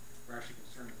that we're actually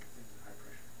concerned with things at high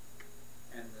pressure.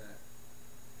 And the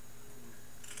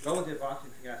relative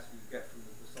oxygen fugacity you get from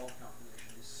the basalt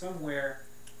calculation is somewhere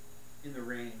in the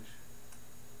range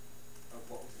of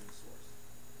what was in the source.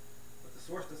 But the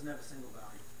source doesn't have a single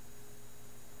value.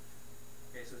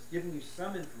 Okay, so it's giving you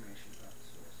some information about the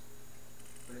source,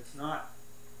 but it's not,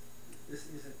 this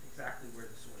isn't exactly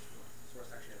where the source was. The source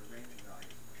actually had a range of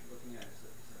values. What you're looking at is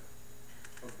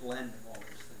a blend of all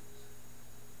those things.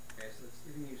 Okay, so it's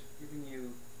giving you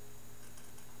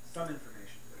some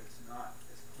information, but it's not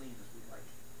as clean as we'd like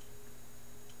it.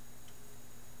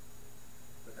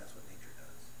 But that's what nature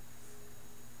does.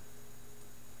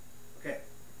 Okay.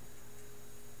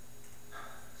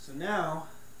 So now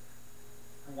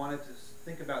I wanted to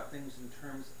think about things in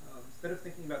terms of, instead of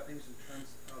thinking about things in terms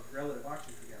of relative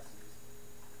oxygen fugacities,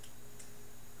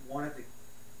 I wanted to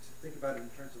think about it in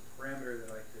terms of parameter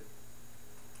that I could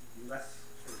be less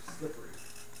sort of slippery.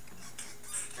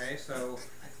 Okay, so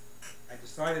I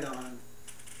decided on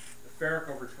the ferric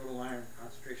over total iron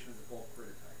concentration of the bulk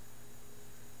peridotite.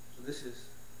 So this is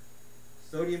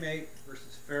sodium-8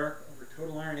 versus ferric over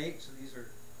total iron 8. So these are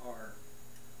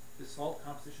basalt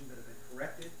compositions that have been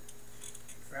corrected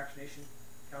in fractionation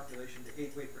calculation to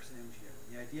 8 weight percent MgO.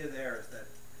 And the idea there is that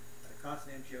at a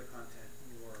constant MgO content,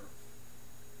 you're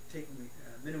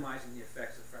minimizing the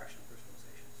effects of fractional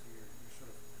crystallization. So you're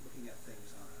sort of looking at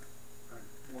things on a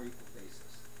more equal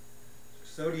basis.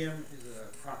 So sodium is a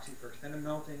proxy for extended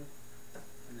melting,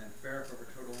 and then ferric over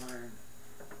total iron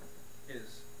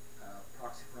is a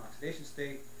proxy for oxidation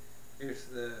state. Here's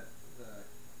the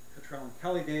Petrology and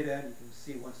Kelly data, and you can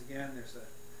see once again there's a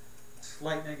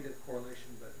slight negative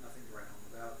correlation, but nothing to write home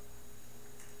about.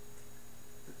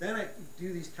 But then I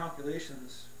do these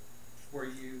calculations where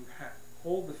you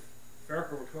hold the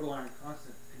ferric over total iron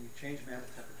constant and you change mantle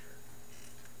temperature.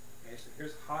 Okay, so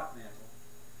here's hot mantle,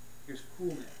 here's cool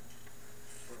mantle.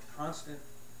 For a constant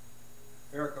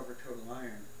ferric over total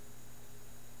iron,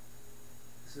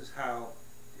 this is how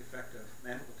the effect of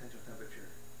mantle potential temperature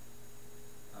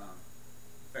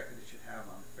effect that it should have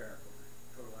on ferric over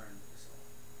total iron basalt.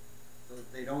 So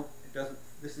they don't,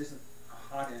 this isn't a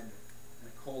hot end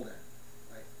and a cold end,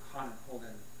 right? Hot and cold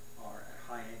end are at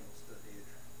high angles to the data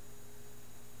trail.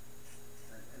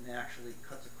 And it actually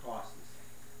cuts across these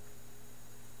things.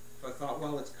 So I thought,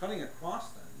 well, it's cutting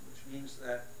across them, which means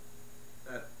that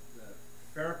the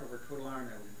ferric over total iron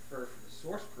I would infer from the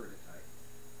source peridotite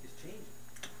is changing.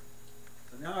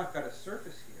 So now I've got a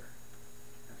surface here,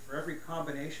 and for every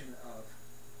combination of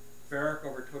ferric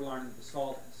over total iron in the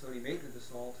basalt and sodium-8 in the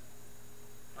basalt,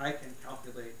 I can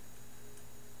calculate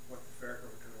what the ferric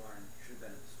over total iron should have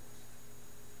been in the source.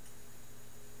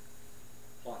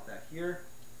 Plot that here,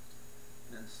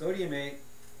 and then sodium-8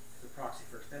 is a proxy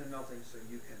for extended melting, so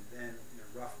you can then, in a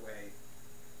rough way,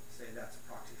 say that's a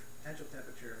proxy for potential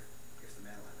temperature if the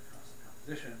mantle has a constant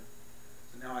composition.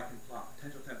 So now I can plot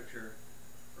potential temperature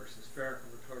versus ferric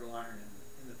over total iron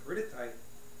in the peridotite,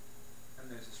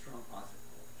 and there's a strong positive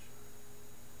correlation.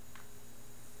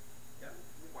 Yeah.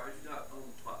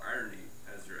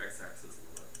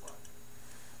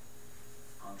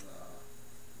 on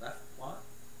the left plot,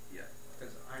 Yeah.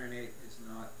 because ironate is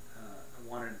not, I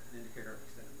wanted an indicator of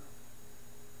extended melt.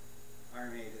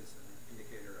 Ironate is an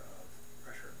indicator of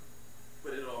pressure.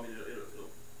 But it'll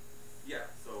yeah,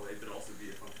 so it would also be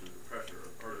a function of the pressure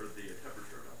or the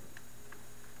temperature of it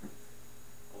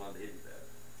along the AD bed.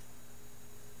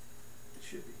 It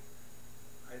should be.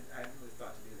 I hadn't really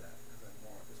thought to do that because I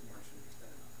was more interested in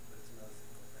extended melt, but it's another thing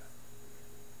to look at.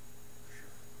 For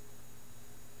sure.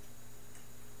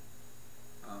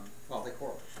 Well, they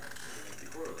correlate. They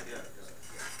correlate, yeah.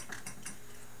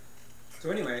 So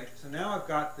anyway, so now I've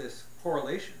got this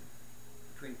correlation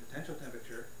between potential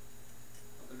temperature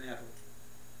of the mantle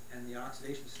and the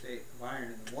oxidation state of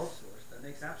iron in the warp source that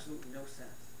makes absolutely no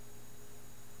sense.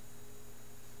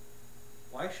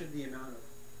 Why should the amount of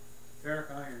ferric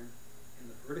iron in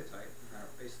the peridotite, or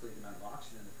basically the amount of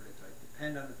oxygen in the peridotite,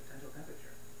 depend on the potential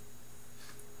temperature?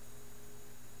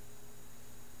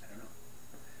 I don't know.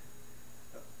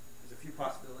 But there's a few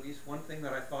possibilities. One thing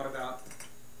that I thought about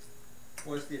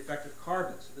was the effect of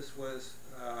carbon. So this was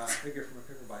a figure from a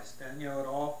paper by Stanio et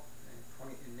al.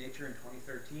 In Nature in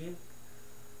 2013,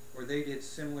 where they did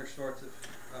similar sorts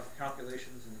of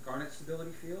calculations in the garnet stability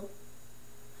field.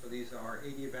 So these are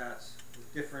adiabats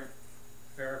with different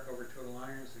ferric over total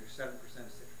irons. There's 7%, 6%,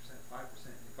 5%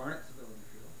 in the garnet stability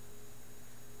field.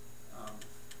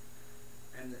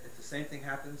 And the same thing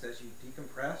happens as you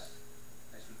decompress,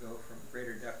 as you go from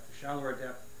greater depth to shallower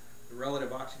depth. The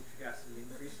relative oxygen fugacity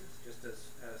increases, just as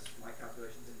my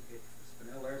calculations indicate for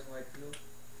the spinel layers light field.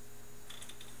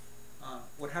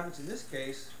 What happens in this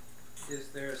case is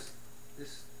there's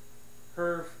this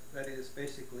curve that is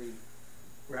basically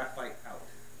graphite out,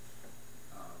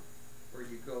 where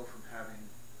you go from having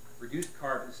reduced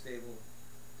carbon stable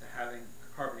to having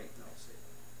a carbonate melt stable.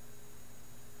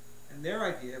 And their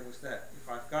idea was that if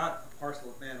I've got a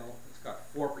parcel of mantle that's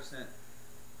got 4%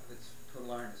 of its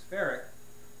total iron as ferric,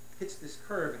 hits this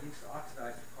curve, it needs to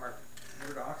oxidize the carbon. In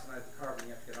order to oxidize the carbon,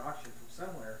 you have to get oxygen from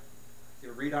somewhere. You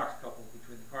get a redox couple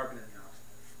between the carbon and the oxygen.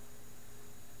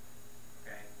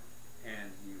 Okay? And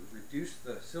you reduce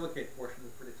the silicate portion of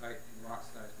the peridotite and you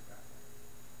oxidize the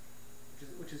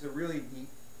graphite, which is a really neat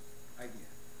idea.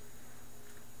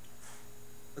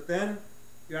 But then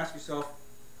you ask yourself,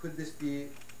 could this give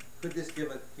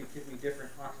me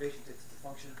different oxidation states as a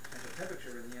function of potential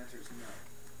temperature? And the answer is no.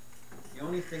 The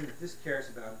only thing that this cares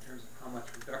about in terms of how much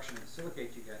reduction in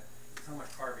silicate you get is how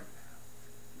much carbon you have.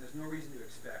 And there's no reason to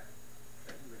expect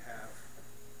that you would have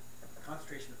a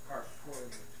concentration of carbon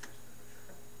correlating with potential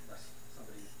temperature, unless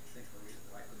somebody thinks for a reason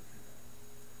that I couldn't do that.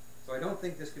 So I don't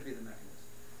think this could be the mechanism.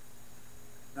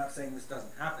 I'm not saying this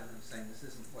doesn't happen, I'm saying this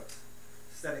isn't what's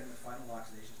setting the final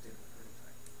oxidation state of the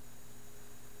peridotite.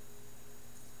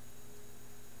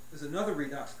 There's another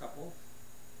redox couple,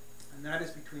 and that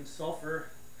is between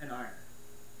sulfur and iron.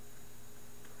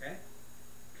 Okay?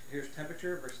 Here's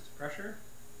temperature versus pressure,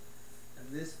 and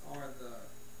these are the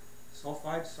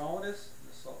sulfide solidus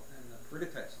and the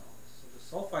peridotite solidus. So the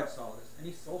sulfide solidus, any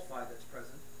sulfide that's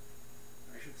present,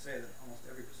 and I should say that almost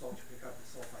every basalt you pick up is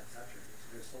sulfide saturated, so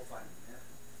there's sulfide in the mantle.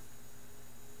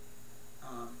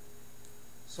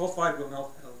 Sulfide will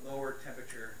melt at a lower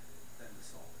temperature than the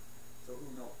salt. So it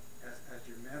will melt, as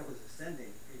your mantle is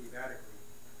ascending adiabatically,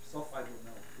 sulfide will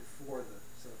melt before the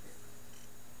silicate melts.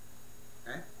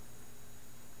 Okay?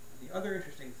 And the other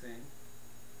interesting thing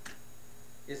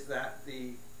is that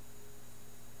the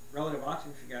relative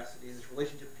oxygen fugacity, this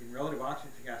relationship between relative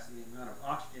oxygen fugacity and the amount of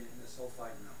oxygen in the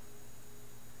sulfide melt.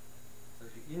 So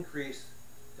as you increase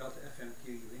delta FMQ,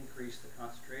 you increase the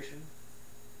concentration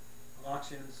of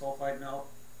oxygen in the sulfide melt.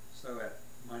 So at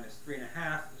minus 3.5,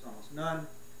 there's almost none.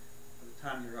 By the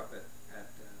time you're up at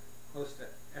close to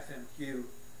FMQ,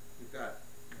 you've got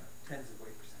tens of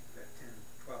weight percent. You've got 10,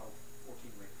 12,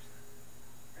 14 weight percent.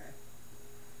 Okay?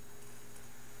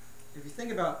 If you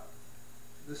think about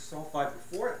this sulfide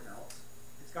before it melts,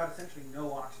 it's got essentially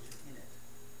no oxygen in it.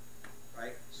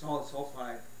 Right? Solid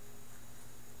sulfide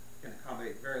can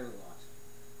accommodate very little oxygen.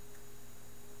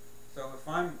 So if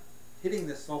I'm hitting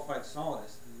this sulfide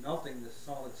solidus and melting this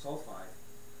solid sulfide,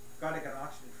 I've got to get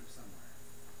oxygen from somewhere.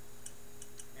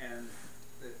 And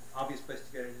the obvious place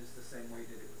to get it is the same way you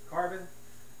did it with carbon,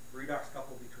 redox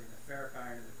couple between the ferric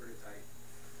iron and the peridotite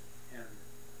and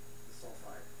the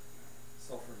sulfide,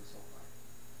 sulfur and sulfide.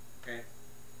 Okay?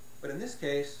 But in this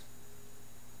case,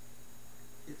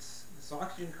 it's this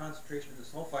oxygen concentration in the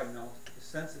sulfide melt is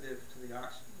sensitive to the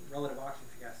relative oxygen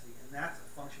fugacity, and that's a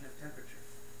function of temperature.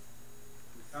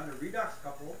 We found a redox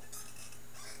couple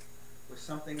with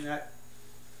something that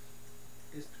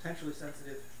is potentially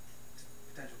sensitive to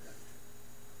potential temperature.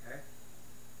 Okay?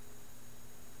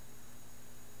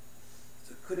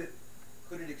 So could it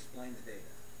explain the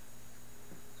data?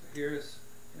 So here's,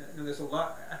 there's a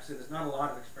lot, actually there's not a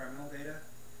lot of experimental data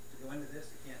to go into this.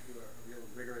 You can't do a real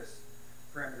rigorous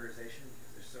parameterization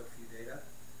because there's so few data.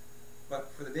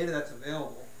 But for the data that's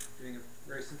available, doing a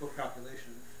very simple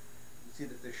calculation, you can see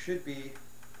that there should be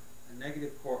a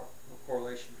negative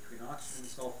correlation between oxygen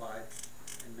sulfide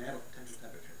and mantle potential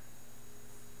temperature.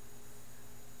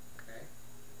 Okay?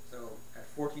 So at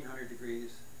 1400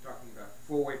 degrees, you're talking about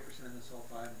 4 weight percent in the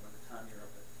sulfide, and by the time you're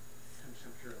up at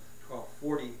temperature of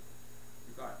 1240,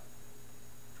 you've got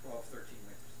 12, 13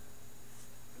 weight percent.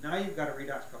 So now you've got a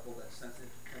redox couple that's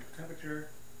sensitive to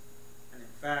temperature, and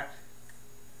in fact,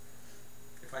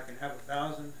 if I can have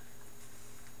 1000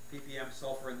 ppm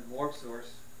sulfur in the Morb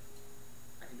source,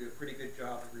 I can do a pretty good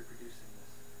job of reproducing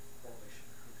this correlation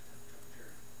between the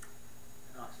temperature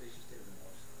and oxidation state of the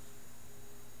Morb source.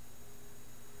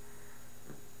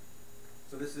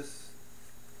 So this is,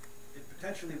 it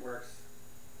potentially works,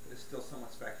 but it's still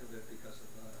somewhat speculative because of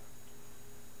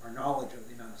our knowledge of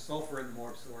the amount of sulfur in the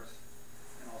Morb source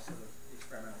and also the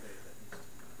experimental data that needs to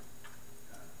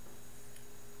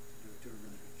be do a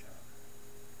really good job.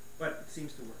 But it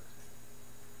seems to work.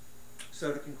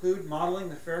 So to conclude, modeling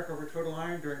the ferric over total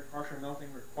iron during partial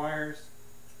melting requires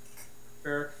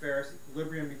ferric-ferrous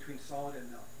equilibrium between solid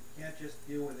and melt. You can't just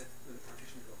deal with it with a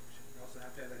partition coefficient. You also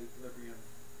have to have that equilibrium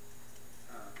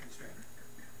constraint.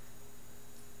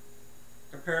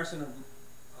 Comparison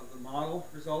of the model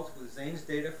results with Zane's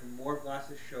data from Morb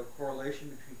glasses show correlation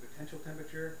between potential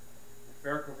temperature and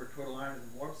ferric over total iron in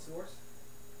the Morb source.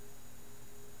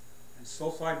 And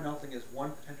sulfide melting is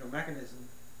one potential mechanism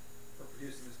for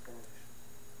producing this correlation.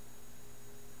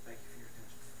 Thank you for your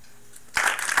attention.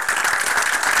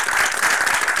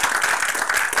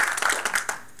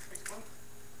 Thanks, Glenn.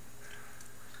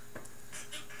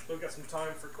 So we've got some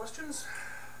time for questions.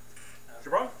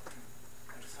 Gibran?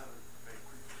 I just have a very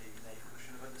quick naive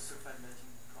question about the sulfide melting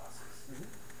process.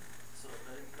 So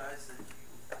that implies that you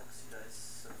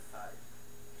oxidize sulfide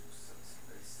to something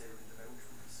very stable in the metal, which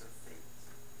would be sulfate.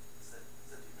 Is that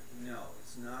it? No,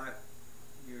 it's not.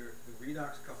 The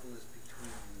redox couple is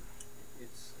between.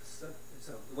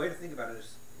 The way to think about it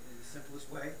is, in the simplest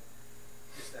way,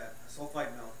 is that a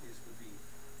sulfide melt would be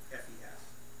FeS,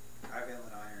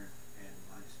 trivalent iron, and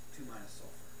 2 minus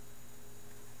sulfur.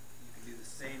 You can do the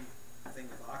same thing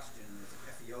with oxygen. There's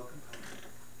an FeO component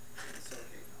in the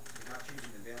silicate melt. You're not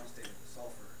changing the valence state of the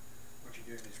sulfur. What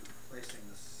you're doing is you're replacing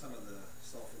some of the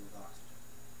sulfur with oxygen.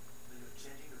 But you're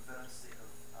changing the valence state of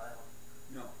iron.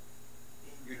 No.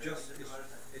 You could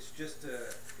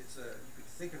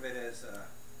think of it as a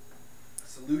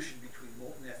solution between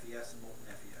molten FeS and molten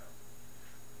FeO.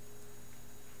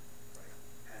 Right?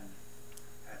 And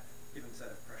at a given set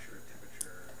of pressure,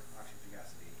 temperature, oxygen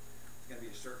fugacity, it's going to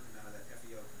be a certain amount of that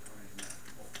FeO component in that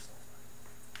molten sulfide.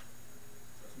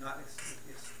 So it's not,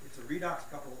 it's a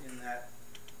redox couple in that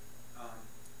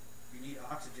you need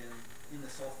oxygen in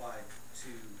the sulfide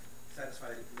to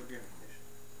satisfy the equilibrium condition,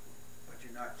 but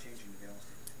you're not changing the valence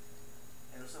state.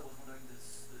 And also I was wondering the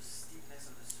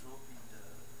steepness of the slope in the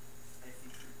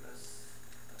Fe3 plus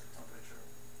temperature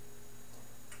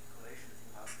correlation that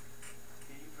you have.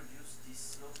 Can you produce this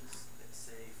slope with, let's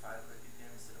say, 500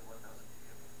 ppm instead of 1000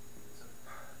 ppm?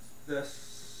 The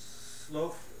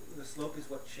slope is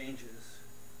what changes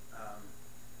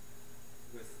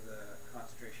with the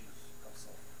concentration of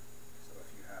sulfur. So if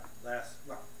you have less,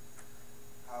 well,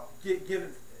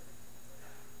 given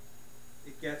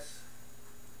it gets.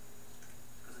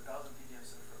 1000 ppm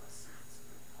sulfur, it's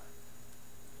pretty high.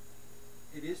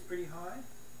 It is pretty high,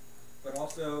 but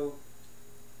also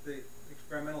the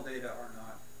experimental data are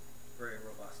not very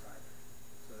robust either.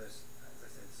 So there's, as I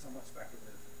said, somewhat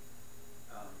speculative.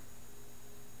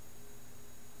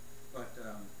 But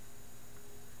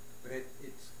it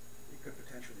could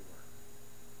potentially work.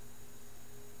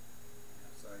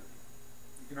 So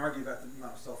you can argue about the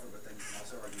amount of sulfur, but then you can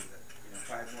also argue that if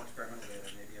I had more experimental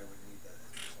data, maybe I wouldn't need that as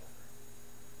much sulfur.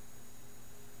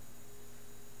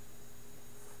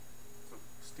 So,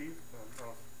 Steve, I don't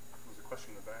know if there was a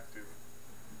question in the back too.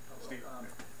 Steve.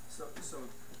 So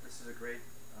this is a great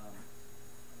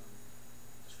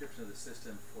description of the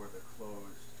system for the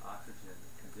closed oxygen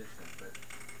condition, but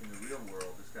in the real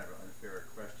world, it's kind of an unfair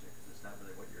question because it's not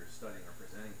really what you're studying or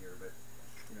presenting here. But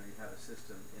you have a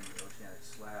system in the oceanic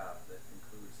slab that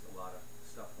includes a lot of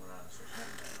stuff going on in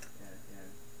serpentine,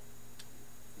 and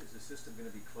is the system going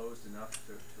to be closed enough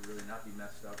to really not be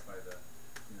messed up by the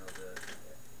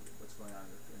what's going on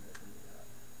in the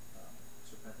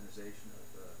serpentinization of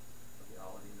the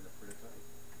olivine and the peridotite,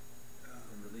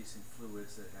 and releasing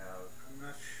fluids that have. I'm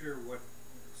not sure what.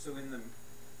 So in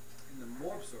the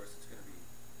Morb source, it's going to be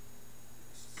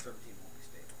serpentine won't be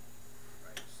stable,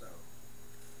 right? So,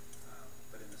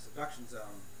 but in the subduction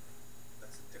zone,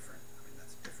 that's a different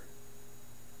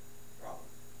problem.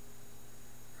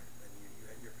 Right? Then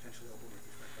you're potentially open with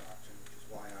respect to oxygen, which is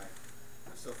why I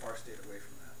have so far stayed away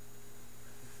from that.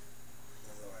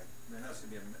 Although that has to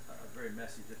be a very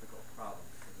messy, difficult problem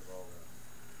because of all the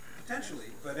potentially,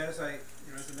 but as I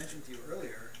mentioned to you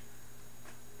earlier,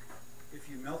 if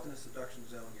you melt in a subduction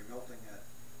zone, you're melting at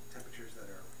temperatures that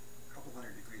are a couple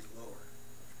hundred degrees lower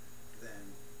than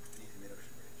beneath the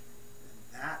mid-ocean ridge, and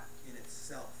that in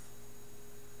itself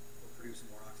will produce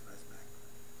more oxidized magma.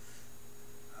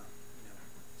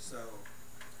 So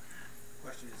the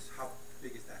question is, how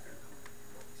big is that component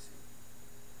in what we see?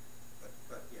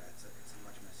 But yeah, it's a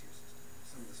much messier system.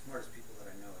 Some of the smartest people that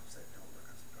I know have said don't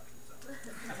work on subduction zones.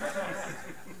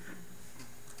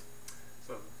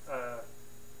 So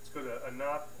let's go to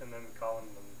Anat and then Colin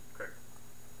and then Craig.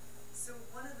 So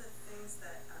one of the things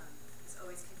that has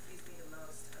always confused me the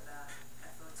most about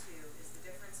FO2 is the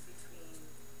difference between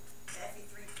the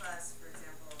Fe3+, for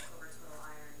example, over total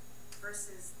iron,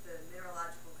 versus the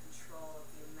mineralogical control of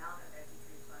the amount of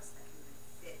Fe3+ that can even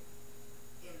fit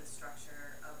in the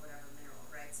structure of whatever mineral,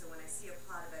 right? So when I see a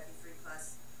plot of Fe3+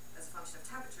 as a function of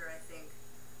temperature, I think,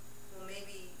 well,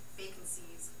 maybe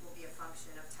vacancies will be a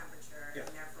function of temperature, yeah.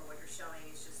 And therefore what you're showing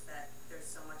is just that there's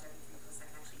so much Fe3+ that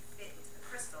can actually fit into the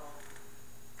crystal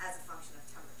as a function of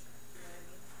temperature. Do you know what I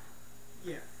mean?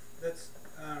 Yeah,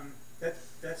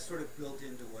 that's sort of built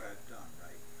into what I've done,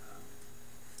 right?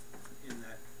 In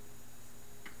that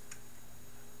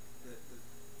the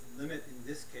limit in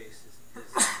this case is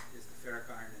the ferric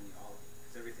iron and the olivine,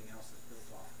 because everything else is built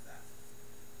off of that,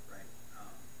 right?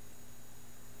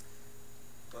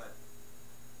 But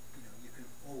you can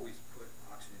always put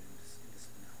oxygen into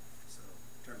spinel. So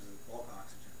in terms of the bulk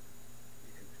oxygen,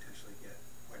 you can potentially get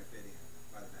quite a bit in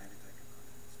by the magnetite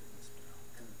component in the spinel.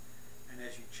 And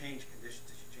as you change conditions,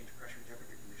 as you change pressure and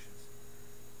temperature conditions,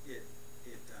 it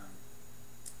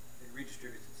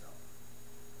redistributes itself.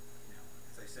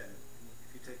 As I said,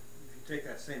 if you take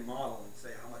that same model and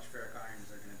say how much ferric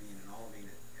ions are going to be in an olivine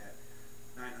at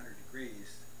 900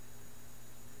 degrees,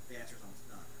 the answer is almost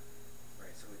none,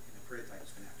 right? So in a peridotite,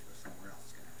 it's going to have to go somewhere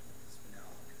else. It's going to have to go to the spinel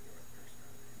or to the orthoperics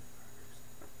rather than in the fibers.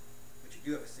 But you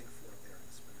do have a sink floor there in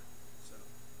the spinel. So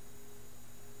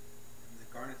in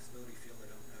the garnet stability field, I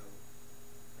don't know.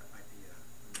 That might be a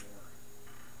more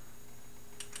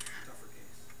tougher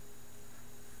case.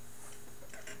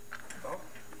 Oh?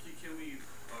 Can we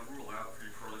rule out for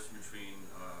your correlation between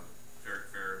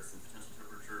ferric ferrous and potential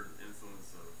temperature and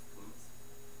influence of plumes?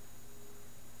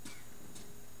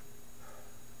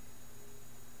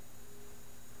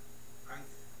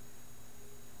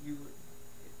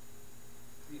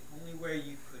 The only way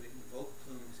you could invoke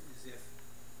plumes is if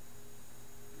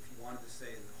you wanted to say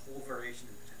the whole variation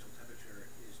in potential temperature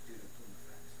is due to plume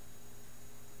effects.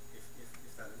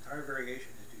 If that entire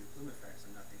variation is due to plume effects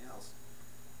and nothing else,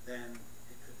 then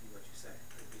it could be what you say.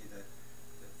 It could be that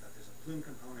there's a plume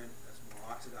component that's more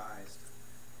oxidized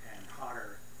and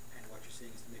hotter, and what you're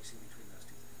seeing is the mixing between those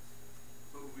two things.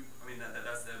 But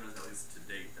that's the evidence, at least to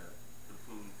date, that the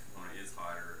plume component is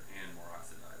hotter and more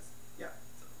oxidized. Yeah.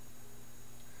 So.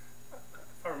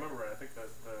 If I remember right, I think that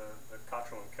the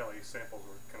Cottrell and Kelly samples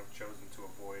were kind of chosen to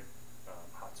avoid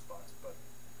hot spots, but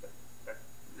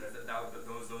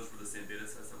those were the same data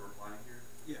sets that we're applying here?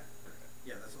 Yeah. Okay.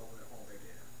 Yeah, that's all their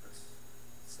data.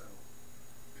 So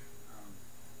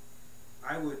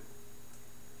I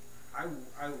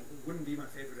wouldn't be my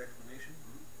favorite explanation,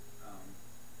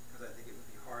 because I think it would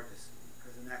be hard to see,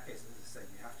 because in that case, as I said,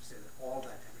 you have to say that all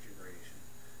that temperature variation,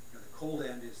 the cold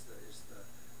end is the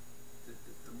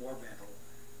Moore mantle,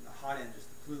 and the hot end is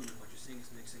the plume, and what you're seeing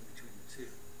is mixing between the two.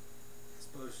 I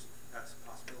suppose that's a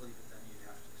possibility, but then you'd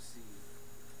have to see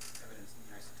evidence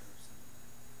in the isotopes and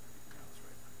everything else,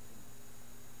 right?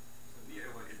 So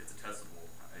it's a testable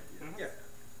idea. Mm-hmm. Yeah.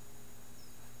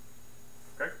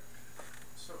 Craig?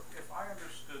 So if I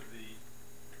understood the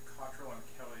Cottrell and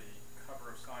Kelly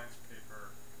cover of science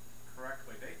paper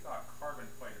correctly, they thought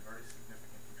carbon played a very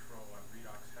significant control on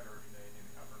redox heterogeneity in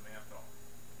the upper mantle.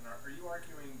 And are you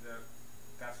arguing that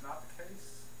that's not the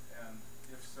case? And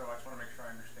if so, I just want to make sure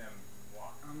I understand why.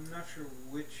 I'm not sure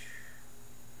which.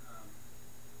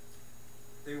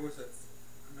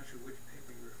 I'm not sure which paper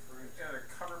you're referring to. Yeah, the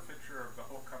cover picture of the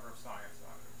whole cover of science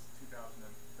on it. It's 2013,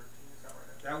 is that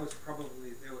right? That was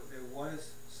probably there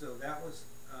was so that was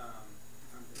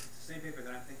it's the same paper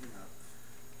that I'm thinking of.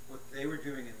 What they were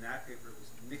doing in that paper was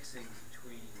mixing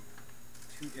between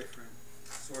two different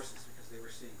sources because they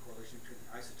were seeing correlation between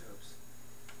the isotopes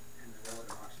and the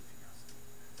relative oxygen phenosity.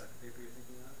 Is that the paper you're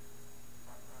thinking of?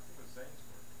 I think it was Zane's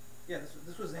work. Yeah,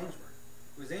 this was Zane's work.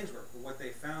 It was Zane's work, but what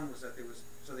they found was that there was,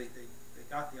 so they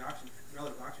got the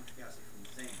relative oxygen fugacity from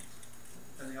Zane's.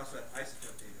 Then they also had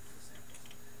isotope data for the samples.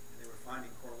 And they were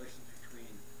finding correlations between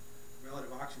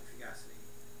relative oxygen fugacity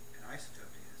and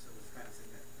isotope data. So it was the kind of thing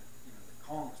that that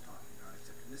Colin was talking about,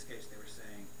 except in this case they were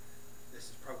saying this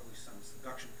is probably some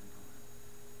subduction component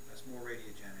that's more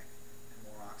radiogenic and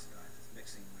more oxidized. It's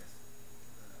mixing with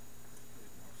the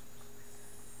fluid morphs.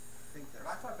 I think that's.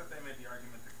 But I thought that they made the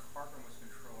argument that carbon was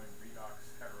controlling redox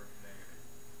heterogeneity.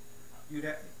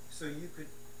 So you could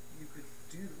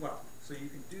do well. So you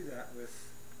can do that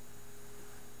with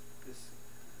this.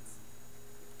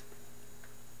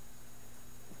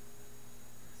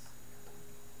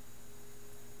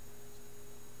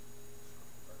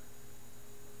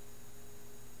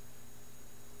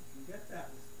 You can get that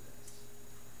with this.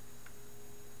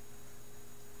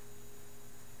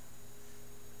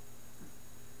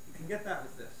 You can get that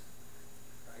with this,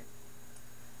 right?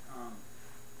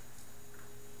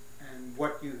 And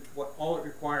what all it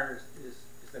requires is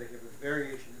that if you have a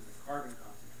variation in the carbon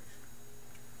concentration,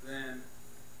 then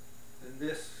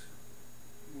this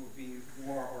will be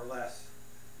more or less,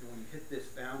 when you hit this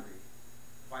boundary,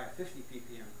 if I have 50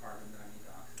 ppm carbon that I need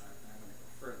to oxidize, then I'm going to go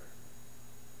further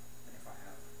than if I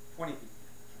have 20 ppm,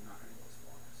 which I'm not going to go as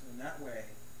far. So in that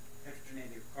way,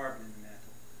 heterogeneity of carbon in the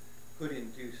mantle could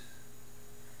induce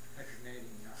heterogeneity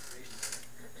in the oxidation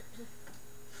state.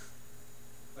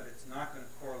 But it's not going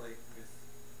to correlate with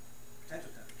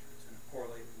potential temperature. It's going to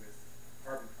correlate with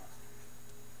carbon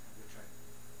concentration, which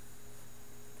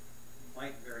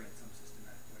might vary in some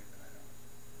systematic way that I don't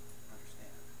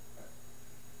understand. But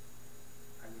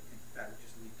I would think that would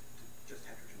just lead to just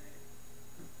heterogeneity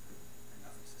and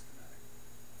nothing systematic.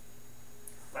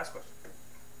 Last question.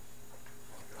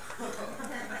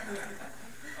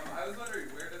 I was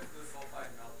wondering, where does the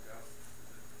sulfide melt go?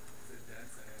 Is it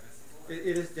dense and immiscible?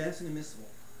 It is dense and immiscible.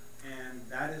 And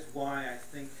that is why I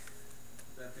think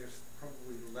that there's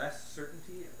probably less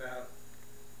certainty about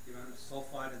the amount of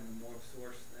sulfide in the mode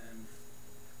source than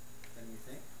you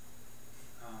think.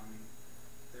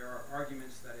 There are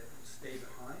arguments that it will stay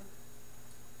behind,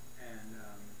 and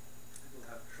it will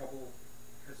have trouble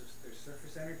because there's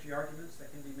surface energy arguments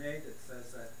that can be made that says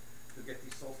that you'll get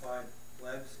these sulfide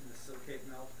blebs in the silicate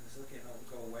melt, and the silicate melt will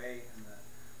go away, and the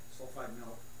sulfide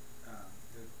melt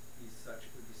would be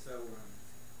so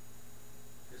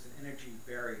there's an energy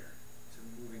barrier to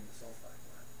moving the sulfide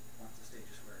blend once the stage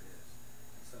is where it is.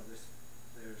 And so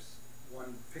there's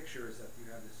one picture is that you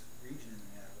have this region in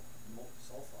the mantle of molten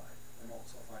sulfide. The molten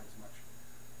sulfide is much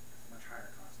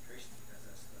higher concentration because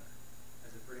as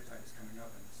the peritite is coming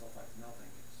up and the sulfide is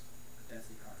melting, the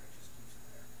density content just keeps it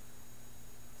there.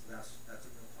 So that's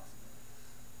a real possibility.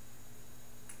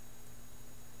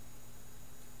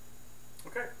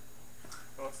 Okay.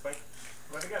 Well, let's thank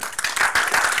you again.